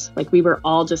class. Like we were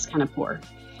all just kind of poor.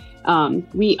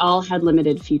 We all had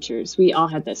limited futures. We all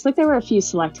had this. Like there were a few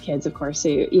select kids, of course,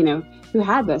 who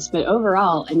had this. But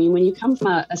overall, I mean, when you come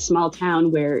from a small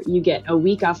town where you get a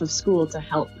week off of school to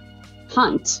help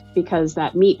hunt because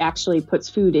that meat actually puts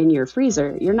food in your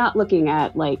freezer, you're not looking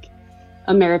at like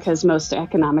America's most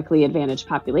economically advantaged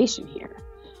population here.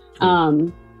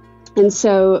 And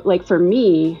so like for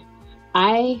me,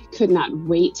 I could not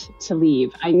wait to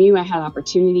leave. I knew I had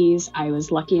opportunities. I was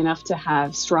lucky enough to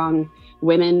have strong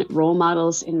women role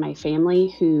models in my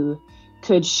family who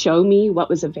could show me what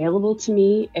was available to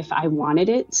me if I wanted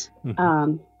it.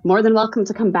 More than welcome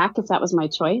to come back if that was my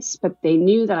choice, but they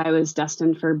knew that I was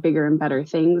destined for bigger and better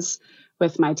things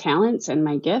with my talents and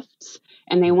my gifts,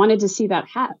 and they wanted to see that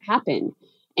happen.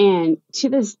 And to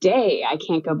this day, I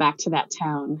can't go back to that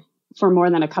town for more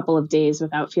than a couple of days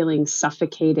without feeling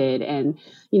suffocated. And,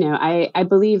 I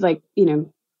believe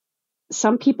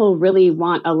some people really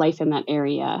want a life in that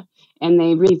area. And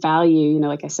they really value,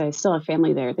 like I said, I still have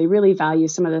family there. They really value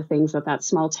some of the things that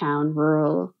small town,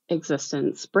 rural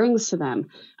existence brings to them.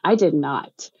 I did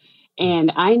not.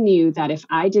 And I knew that if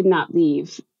I did not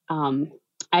leave,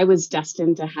 I was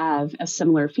destined to have a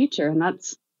similar future. And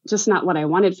that's just not what I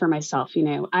wanted for myself.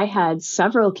 I had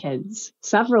several kids,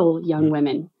 several young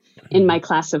women in my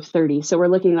class of 30. So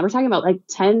we're talking about like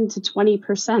 10 to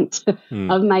 20%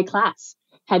 of my class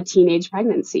had teenage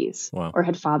pregnancies or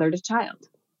had fathered a child.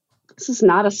 This is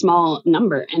not a small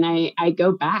number. And I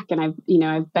go back and I've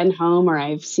been home or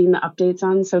I've seen the updates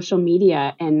on social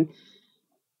media, and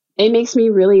it makes me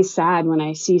really sad when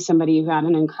I see somebody who had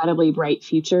an incredibly bright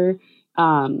future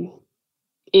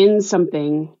in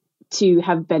something to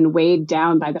have been weighed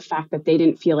down by the fact that they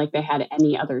didn't feel like they had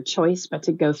any other choice but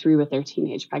to go through with their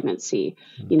teenage pregnancy.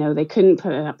 They couldn't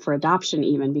put it up for adoption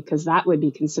even because that would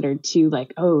be considered too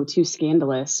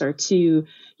scandalous or too,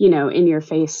 in your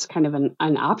face kind of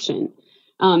an option.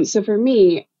 So for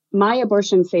me, my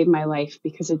abortion saved my life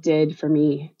because it did for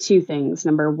me two things.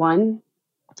 Number one,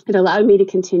 it allowed me to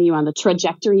continue on the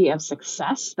trajectory of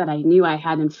success that I knew I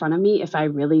had in front of me if I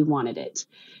really wanted it.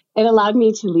 It allowed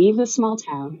me to leave the small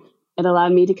town. It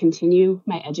allowed me to continue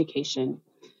my education.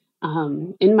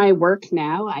 In my work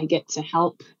now, I get to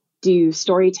help do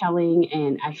storytelling,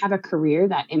 and I have a career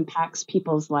that impacts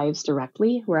people's lives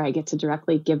directly, where I get to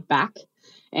directly give back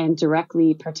and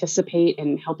directly participate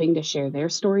in helping to share their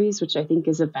stories, which I think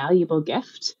is a valuable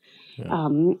gift. Yeah.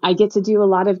 I get to do a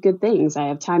lot of good things. I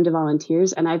have time to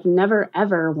volunteers, and I've never,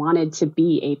 ever wanted to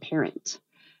be a parent.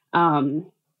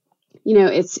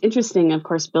 It's interesting. Of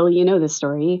course, Bill, you know this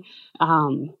story.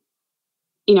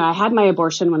 I had my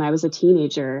abortion when I was a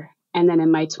teenager. And then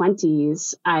in my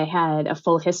 20s, I had a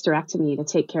full hysterectomy to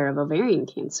take care of ovarian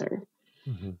cancer.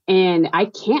 And I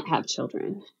can't have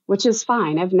children, which is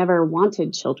fine. I've never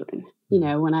wanted children.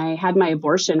 When I had my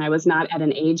abortion, I was not at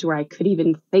an age where I could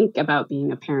even think about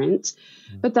being a parent.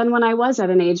 But then when I was at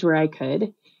an age where I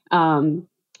could,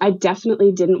 I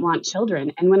definitely didn't want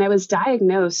children. And when I was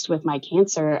diagnosed with my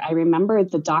cancer, I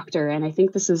remembered the doctor, and I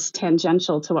think this is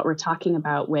tangential to what we're talking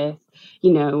about with,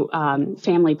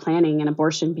 family planning and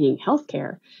abortion being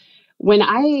healthcare. When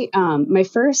my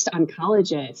first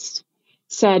oncologist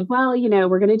said, well,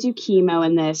 we're going to do chemo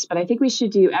in this, but I think we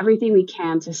should do everything we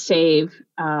can to save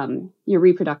your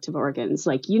reproductive organs.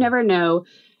 Like, you never know,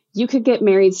 you could get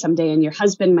married someday and your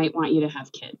husband might want you to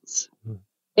have kids.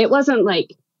 It wasn't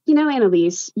like,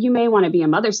 Annalise, you may want to be a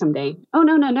mother someday. Oh,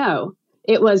 no.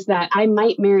 It was that I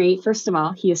might marry. First of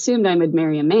all, he assumed I would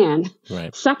marry a man.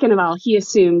 Right. Second of all, he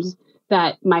assumed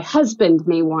that my husband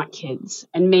may want kids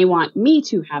and may want me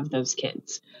to have those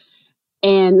kids.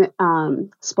 And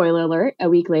spoiler alert, a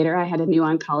week later, I had a new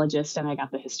oncologist and I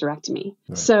got the hysterectomy.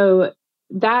 Right. So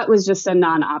that was just a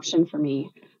non-option for me.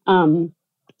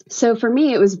 So for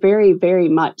me, it was very, very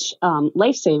much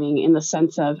life-saving in the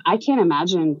sense of I can't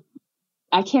imagine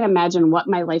what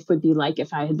my life would be like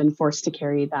if I had been forced to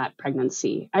carry that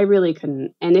pregnancy. I really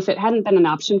couldn't. And if it hadn't been an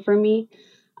option for me,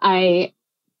 I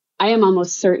am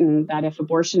almost certain that if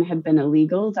abortion had been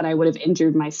illegal, that I would have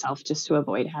injured myself just to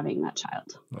avoid having that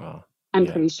child. Wow. I'm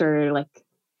pretty sure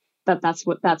that's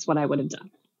what I would have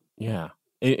done. Yeah.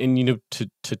 And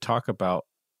to talk about,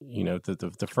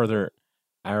 the further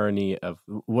irony of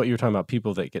what you're talking about,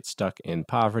 people that get stuck in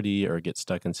poverty or get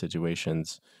stuck in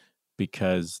situations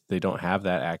because they don't have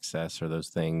that access or those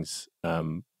things.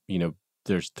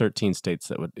 There's 13 states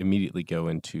that would immediately go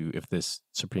into, if this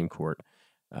Supreme Court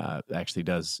actually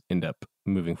does end up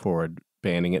moving forward,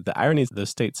 banning it. The irony is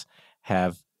those states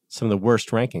have some of the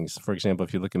worst rankings. For example,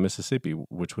 if you look at Mississippi,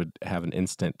 which would have an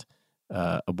instant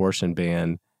abortion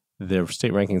ban, their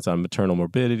state rankings on maternal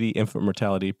morbidity, infant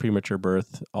mortality, premature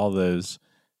birth, all those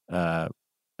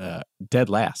dead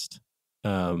last.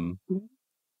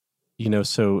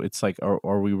 So it's like,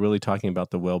 are we really talking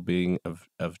about the well-being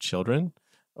of children,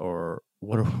 or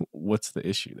what's the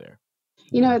issue there?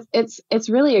 It's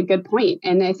really a good point.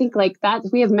 And I think like that,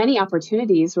 we have many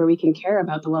opportunities where we can care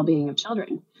about the well-being of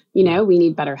children. We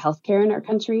need better healthcare in our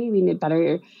country. We need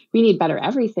better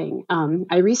everything.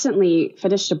 I recently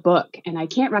finished a book, and I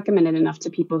can't recommend it enough to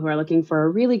people who are looking for a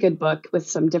really good book with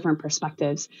some different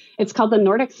perspectives. It's called The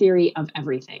Nordic Theory of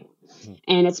Everything.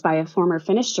 And it's by a former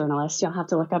Finnish journalist. You'll have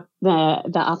to look up the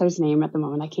author's name at the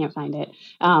moment. I can't find it.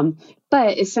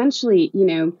 But essentially,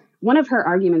 one of her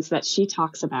arguments that she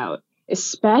talks about,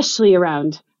 especially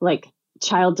around like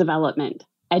child development,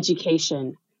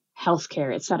 education,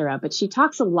 healthcare, et cetera. But she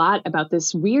talks a lot about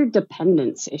this weird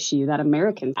dependence issue that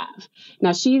Americans have.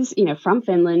 Now, she's, from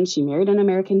Finland. She married an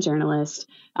American journalist.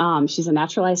 She's a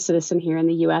naturalized citizen here in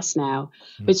the U.S. now.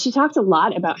 But she talked a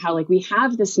lot about how like we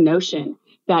have this notion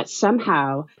that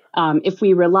somehow if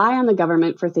we rely on the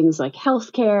government for things like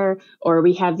healthcare, or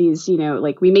we have these,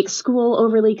 we make school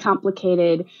overly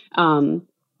complicated,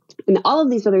 and all of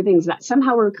these other things, that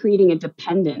somehow we're creating a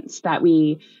dependence that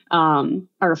we are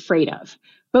afraid of.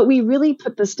 But we really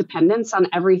put this dependence on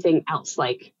everything else.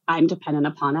 Like I'm dependent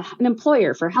upon an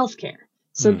employer for healthcare.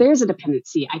 So there's a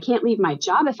dependency. I can't leave my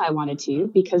job if I wanted to,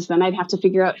 because then I'd have to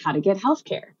figure out how to get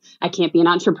healthcare. I can't be an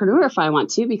entrepreneur if I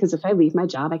want to, because if I leave my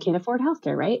job, I can't afford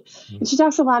healthcare, right? And she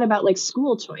talks a lot about like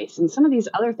school choice and some of these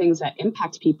other things that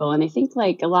impact people. And I think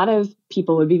like a lot of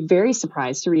people would be very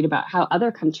surprised to read about how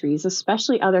other countries,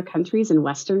 especially other countries in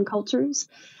Western cultures,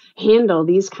 handle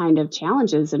these kind of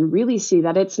challenges, and really see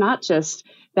that it's not just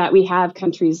that we have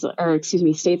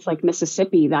states like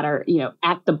Mississippi that are,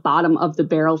 at the bottom of the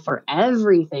barrel for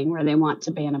everything where they want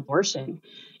to ban abortion.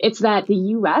 It's that the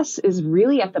U.S. is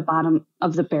really at the bottom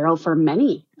of the barrel for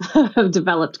many of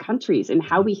developed countries in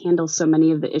how we handle so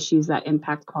many of the issues that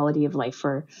impact quality of life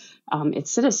for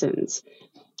its citizens.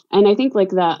 And I think like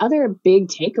the other big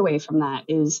takeaway from that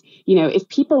is, if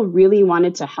people really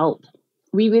wanted to help,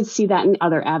 we would see that in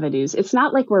other avenues. It's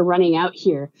not like we're running out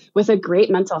here with a great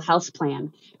mental health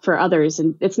plan for others.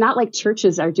 And it's not like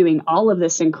churches are doing all of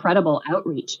this incredible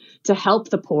outreach to help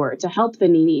the poor, to help the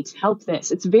needy, to help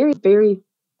this. It's very, very,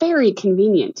 very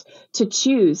convenient to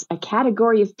choose a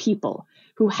category of people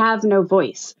who have no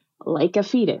voice, like a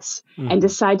fetus, and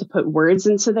decide to put words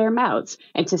into their mouths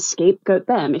and to scapegoat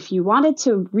them. If you wanted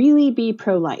to really be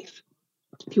pro-life,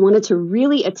 if you wanted to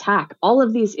really attack all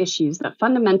of these issues that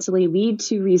fundamentally lead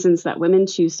to reasons that women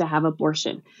choose to have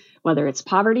abortion, whether it's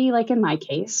poverty, like in my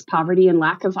case, poverty and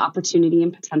lack of opportunity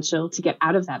and potential to get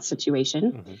out of that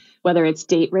situation, whether it's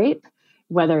date rape,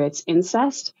 whether it's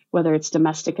incest, whether it's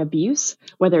domestic abuse,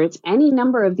 whether it's any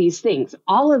number of these things,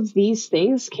 all of these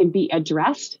things can be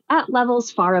addressed at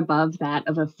levels far above that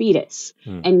of a fetus.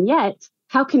 And yet,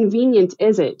 how convenient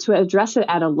is it to address it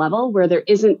at a level where there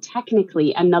isn't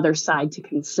technically another side to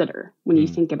consider when you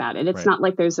think about it? It's not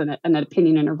like there's an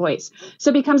opinion in her voice.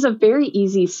 So it becomes a very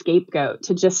easy scapegoat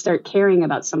to just start caring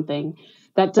about something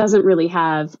that doesn't really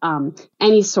have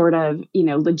any sort of,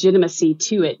 legitimacy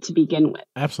to it to begin with.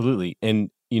 Absolutely.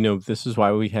 And, this is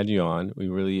why we had you on. We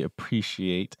really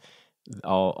appreciate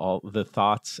all the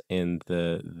thoughts and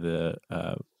the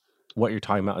what you're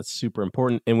talking about. It's super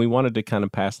important. And we wanted to kind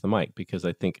of pass the mic because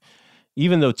I think,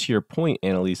 even though to your point,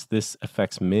 Annalise, this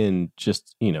affects men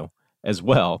just, as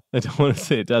well. I don't want to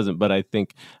say it doesn't, but I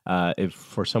think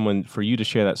for you to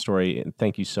share that story, and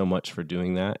thank you so much for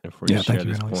doing that and for you to share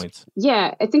these points.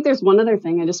 Yeah, I think there's one other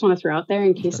thing I just want to throw out there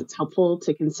in case it's helpful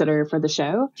to consider for the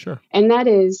show. Sure. And that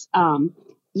is,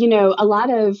 a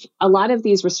lot of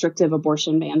these restrictive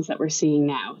abortion bans that we're seeing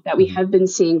now, that we have been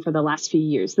seeing for the last few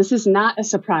years, this is not a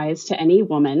surprise to any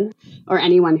woman or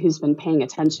anyone who's been paying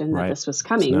attention that this was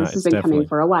coming. This has been coming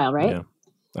for a while, right? Yeah,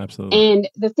 absolutely. And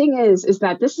the thing is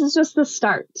that this is just the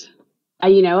start. A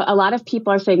lot of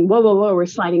people are saying, whoa, we're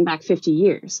sliding back 50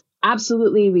 years.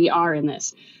 Absolutely, we are in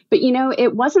this. But,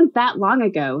 it wasn't that long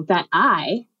ago that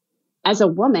I, as a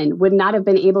woman, would not have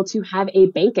been able to have a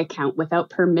bank account without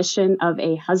permission of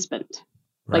a husband.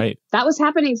 Right. Like, that was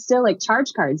happening still, like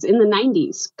charge cards in the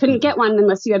 90s. Couldn't get one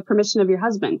unless you had permission of your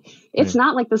husband. It's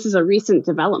not like this is a recent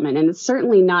development. And it's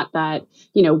certainly not that,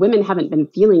 women haven't been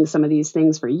feeling some of these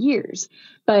things for years.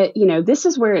 But, this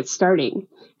is where it's starting.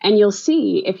 And you'll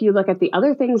see, if you look at the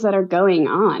other things that are going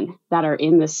on that are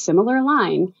in this similar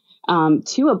line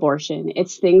to abortion,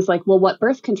 it's things like, well, what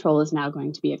birth control is now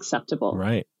going to be acceptable?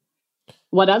 Right.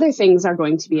 What other things are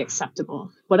going to be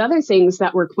acceptable? What other things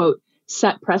that were, quote,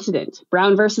 set precedent?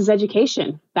 Brown versus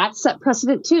education. That set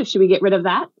precedent too. Should we get rid of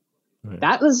that? Right.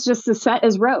 That was just as set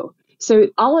as Roe. So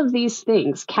all of these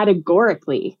things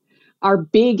categorically are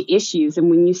big issues. And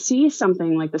when you see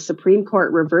something like the Supreme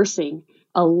Court reversing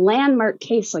a landmark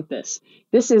case like this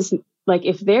is like,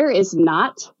 if there is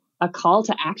not a call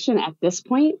to action at this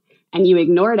point and you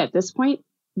ignore it at this point,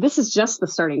 this is just the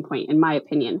starting point, in my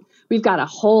opinion. We've got a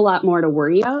whole lot more to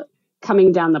worry about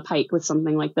coming down the pike with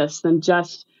something like this than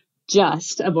just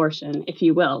abortion, if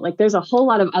you will. Like, there's a whole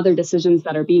lot of other decisions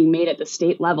that are being made at the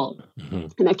state level.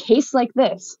 In a case like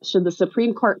this, should the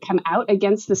Supreme Court come out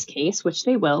against this case, which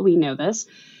they will, we know this.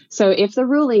 So if the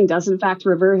ruling does in fact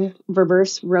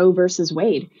reverse Roe versus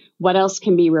Wade, what else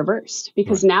can be reversed?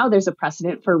 Because now there's a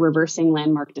precedent for reversing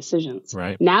landmark decisions.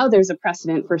 Right. Now there's a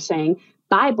precedent for saying,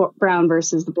 bye Brown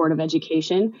versus the Board of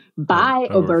Education, bye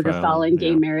Obergefell and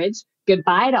gay marriage,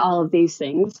 goodbye to all of these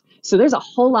things. So there's a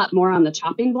whole lot more on the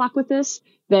chopping block with this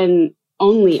than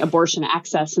only abortion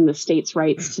access and the state's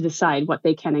rights to decide what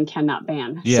they can and cannot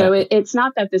ban. Yeah. So it's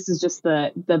not that this is just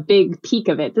the big peak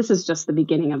of it. This is just the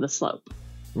beginning of the slope.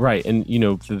 Right. And,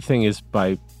 the thing is,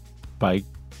 by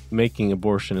making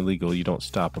abortion illegal, you don't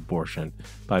stop abortion.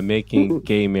 By making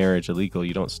gay marriage illegal,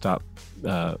 you don't stop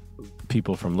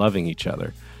people from loving each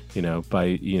other.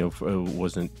 It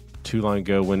wasn't too long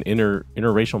ago when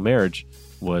interracial marriage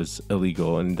was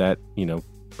illegal, and that,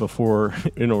 before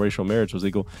interracial marriage was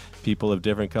legal, people of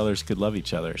different colors could love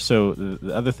each other. So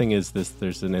the other thing is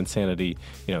there's an insanity.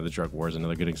 The drug war is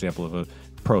another good example of a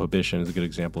prohibition, is a good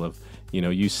example of,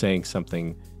 you saying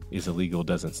something is illegal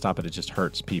doesn't stop it. It just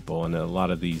hurts people. And a lot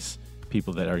of these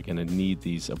people that are going to need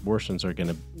these abortions are going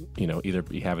to, either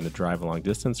be having to drive a long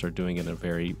distance or doing it in a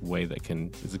very way that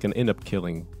is going to end up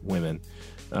killing women.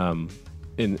 And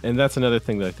that's another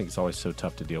thing that I think is always so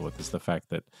tough to deal with, is the fact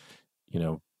that,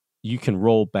 you can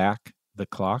roll back the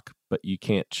clock, but you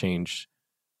can't change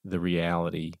the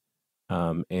reality.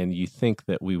 And you think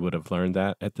that we would have learned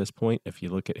that at this point if you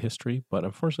look at history, but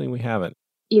unfortunately we haven't.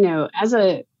 As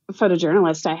a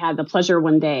photojournalist, I had the pleasure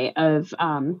one day of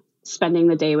spending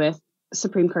the day with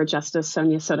Supreme Court Justice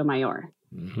Sonia Sotomayor.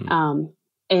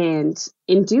 And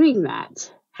in doing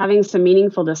that, having some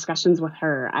meaningful discussions with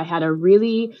her, I had a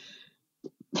really,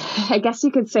 I guess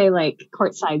you could say, like,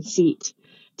 courtside seat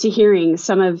to hearing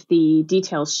some of the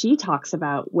details she talks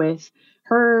about with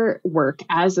her work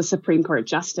as a Supreme Court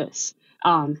Justice.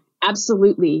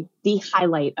 Absolutely the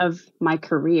highlight of my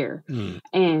career.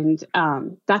 And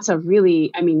that's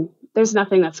there's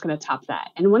nothing that's going to top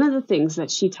that. And one of the things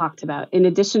that she talked about, in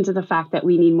addition to the fact that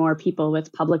we need more people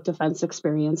with public defense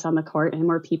experience on the court and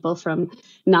more people from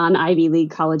non-Ivy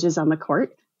League colleges on the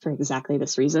court for exactly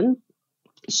this reason,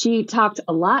 she talked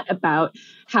a lot about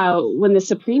how when the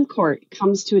Supreme Court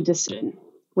comes to a decision,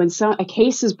 when a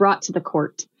case is brought to the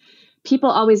court, people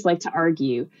always like to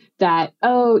argue that,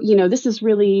 this is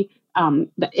really,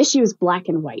 the issue is black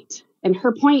and white. And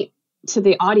her point to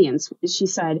the audience, she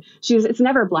said, it's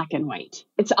never black and white.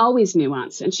 It's always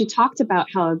nuanced. And she talked about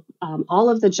how all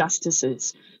of the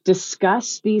justices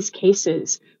discuss these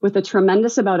cases with a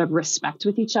tremendous amount of respect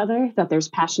with each other, that there's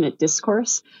passionate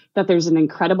discourse, that there's an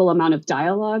incredible amount of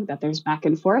dialogue, that there's back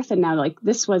and forth. And now, like,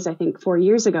 this was, I think, 4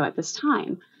 years ago at this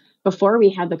time, before we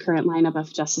had the current lineup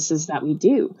of justices that we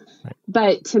do. Right.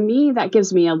 But to me, that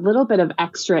gives me a little bit of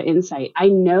extra insight. I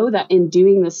know that in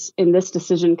doing this, in this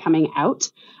decision coming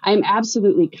out, I'm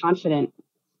absolutely confident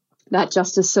that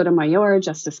Justice Sotomayor,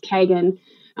 Justice Kagan,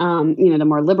 the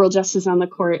more liberal justices on the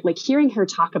court, like hearing her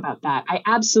talk about that, I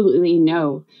absolutely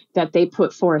know that they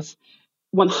put forth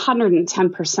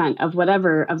 110% of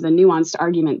whatever of the nuanced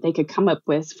argument they could come up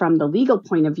with from the legal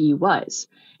point of view was.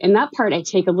 In that part, I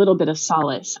take a little bit of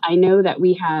solace. I know that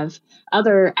we have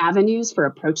other avenues for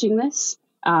approaching this.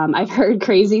 I've heard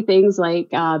crazy things like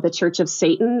the Church of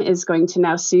Satan is going to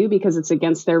now sue because it's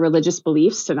against their religious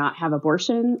beliefs to not have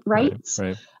abortion rights.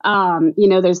 Right.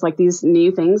 There's like these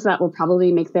new things that will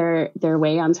probably make their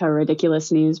way onto a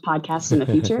Ridiculous News podcast in the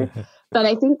future. But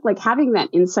I think like having that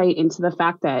insight into the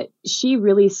fact that she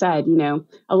really said,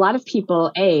 a lot of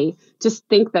people, just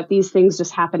think that these things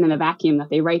just happen in a vacuum, that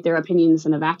they write their opinions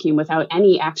in a vacuum without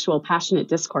any actual passionate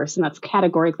discourse. And that's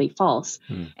categorically false.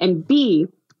 And B,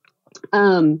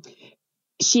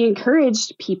 she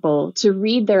encouraged people to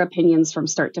read their opinions from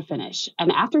start to finish.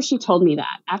 And after she told me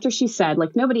that, after she said,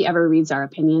 like, nobody ever reads our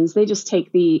opinions, they just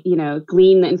take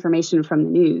glean the information from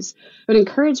the news, but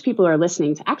encourage people who are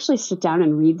listening to actually sit down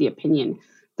and read the opinion.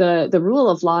 The rule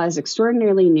of law is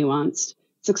extraordinarily nuanced.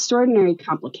 It's extraordinarily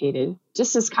complicated,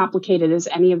 just as complicated as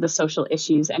any of the social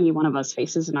issues any one of us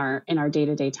faces in our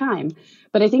day-to-day time.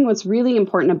 But I think what's really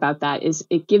important about that is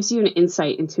it gives you an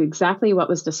insight into exactly what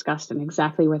was discussed and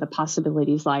exactly where the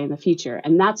possibilities lie in the future.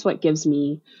 And that's what gives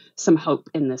me some hope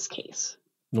in this case.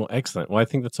 Well, excellent. Well, I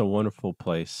think that's a wonderful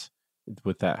place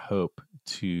with that hope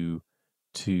to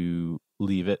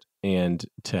leave it and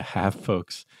to have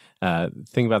folks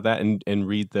think about that and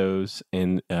read those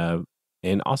and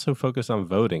also focus on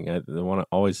voting. I want to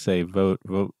always say vote.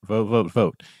 If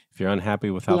you're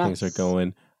unhappy with how things are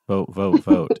going,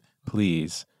 vote.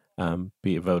 Please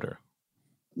be a voter.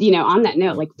 On that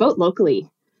note, like, vote locally.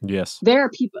 Yes. There are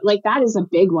people, like, that is a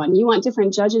big one. You want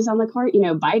different judges on the court?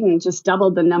 Biden just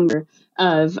doubled the number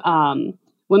of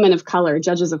women of color,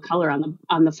 judges of color on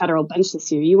the federal bench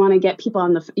this year. You want to get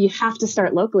people you have to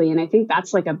start locally. And I think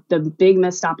that's like the big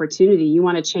missed opportunity. You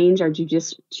want to change our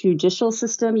judicial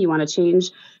system. You want to change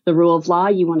the rule of law.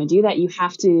 You want to do that. You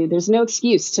have to, there's no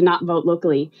excuse to not vote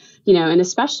locally, and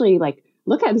especially like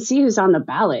look at and see who's on the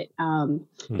ballot.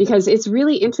 Because it's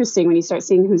really interesting when you start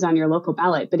seeing who's on your local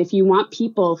ballot. But if you want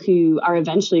people who are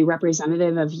eventually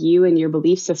representative of you and your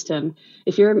belief system,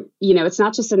 if you're, it's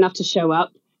not just enough to show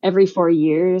up every 4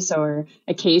 years or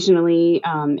occasionally,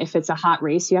 if it's a hot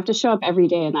race, you have to show up every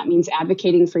day. And that means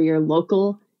advocating for your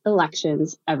local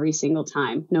elections every single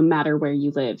time, no matter where you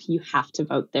live. You have to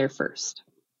vote there first.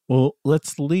 Well,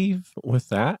 let's leave with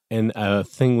that. And a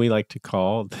thing we like to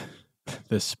call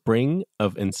the spring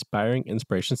of inspiring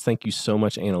inspirations. Thank you so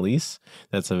much, Annalise.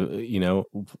 That's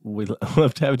we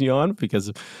love having you on because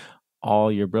of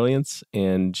all your brilliance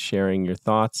and sharing your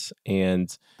thoughts. And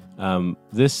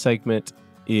this segment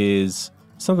is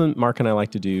something Mark and I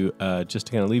like to do just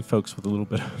to kind of leave folks with a little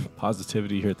bit of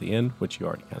positivity here at the end, which you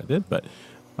already kind of did. But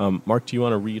Mark, do you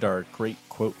want to read our great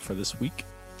quote for this week?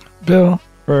 Bill,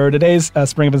 for today's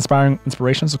Spring of Inspiring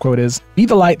Inspirations, the quote is, "Be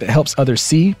the light that helps others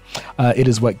see. It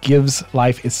is what gives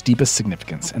life its deepest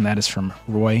significance." And that is from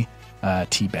Roy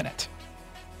T. Bennett.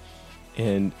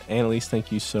 And Annalise,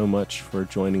 thank you so much for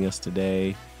joining us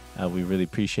today. We really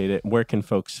appreciate it. Where can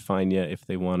folks find you if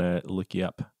they want to look you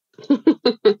up?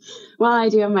 Well, I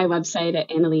do have my website at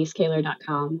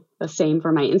annalisekaylor.com. The same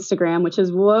for my Instagram, which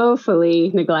is woefully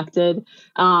neglected.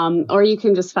 Or you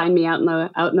can just find me out in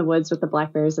the woods with the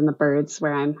black bears and the birds,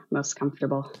 where I'm most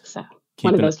comfortable. So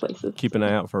one of those places. Keep an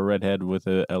eye out for a redhead with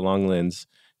a long lens,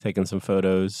 taking some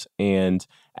photos. And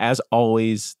as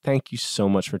always, thank you so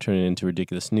much for tuning into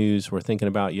Ridiculous News. We're thinking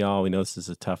about y'all. We know this is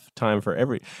a tough time for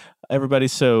everybody.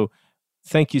 So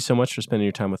thank you so much for spending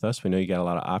your time with us. We know you got a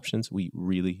lot of options. We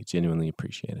really genuinely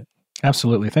appreciate it.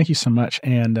 Absolutely. Thank you so much.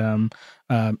 And,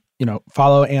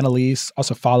 follow Annalise.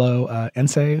 Also follow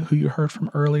Ense, who you heard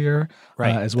from earlier.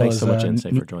 Right. As well. Thanks so much, Ense,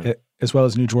 for joining. As well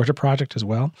as New Georgia Project as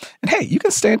well. And hey, you can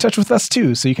stay in touch with us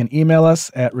too. So you can email us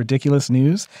at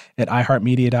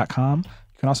ridiculousnews@iheartmedia.com. You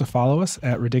can also follow us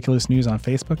at Ridiculous News on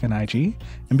Facebook and IG.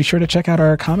 And be sure to check out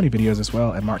our comedy videos as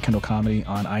well at Mark Kendall Comedy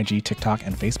on IG, TikTok,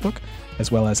 and Facebook,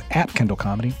 as well as at Kendall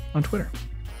Comedy on Twitter.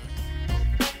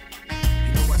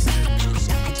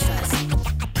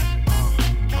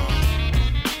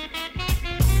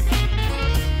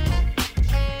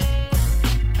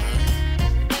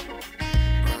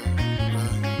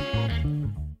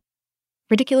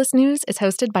 Ridiculous News is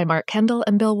hosted by Mark Kendall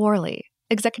and Bill Worley.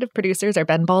 Executive producers are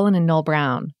Ben Bolin and Noel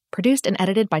Brown. Produced and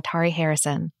edited by Tari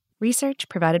Harrison. Research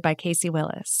provided by Casey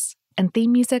Willis. And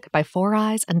theme music by Four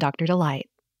Eyes and Dr. Delight.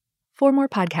 For more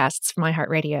podcasts from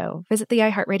iHeartRadio, visit the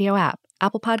iHeartRadio app,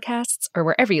 Apple Podcasts, or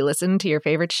wherever you listen to your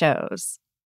favorite shows.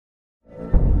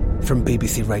 From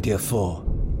BBC Radio 4,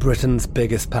 Britain's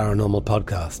biggest paranormal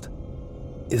podcast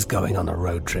is going on a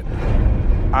road trip.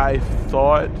 I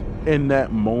thought in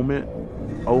that moment,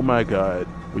 oh my God,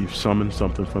 we've summoned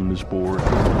something from this board.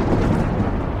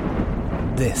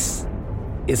 This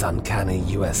is Uncanny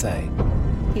USA.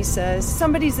 He says,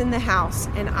 somebody's in the house,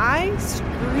 and I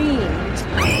screamed.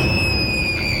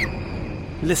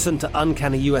 Listen to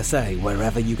Uncanny USA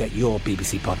wherever you get your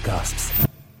BBC podcasts,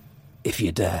 if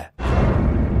you dare.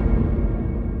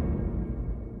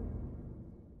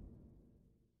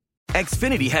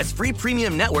 Xfinity has free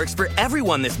premium networks for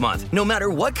everyone this month, no matter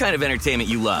what kind of entertainment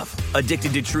you love.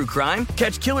 Addicted to true crime?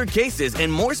 Catch killer cases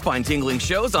and more spine-tingling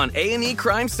shows on A&E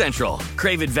Crime Central.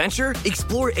 Crave adventure?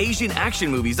 Explore Asian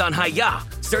action movies on Hi-YAH.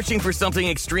 Searching for something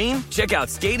extreme? Check out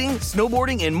skating,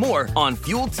 snowboarding, and more on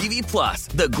Fuel TV Plus,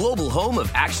 the global home of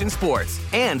action sports.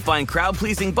 And find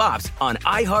crowd-pleasing bops on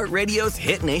iHeartRadio's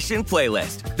Hit Nation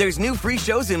playlist. There's new free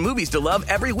shows and movies to love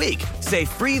every week. Say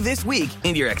free this week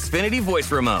in your Xfinity voice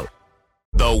remote.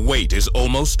 The wait is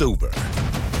almost over.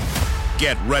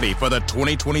 Get ready for the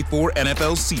 2024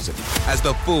 NFL season as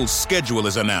the full schedule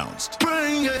is announced.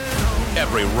 Bring it on.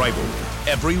 Every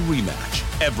rivalry, every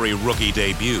rematch, every rookie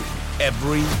debut,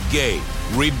 every game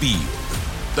revealed.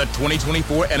 The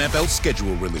 2024 NFL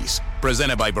schedule release,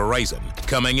 presented by Verizon,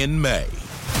 coming in May.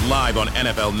 Live on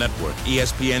NFL Network,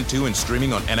 ESPN2, and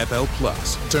streaming on NFL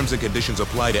Plus. Terms and conditions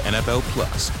apply to NFL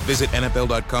Plus. Visit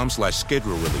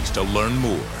NFL.com/schedule release to learn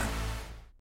more.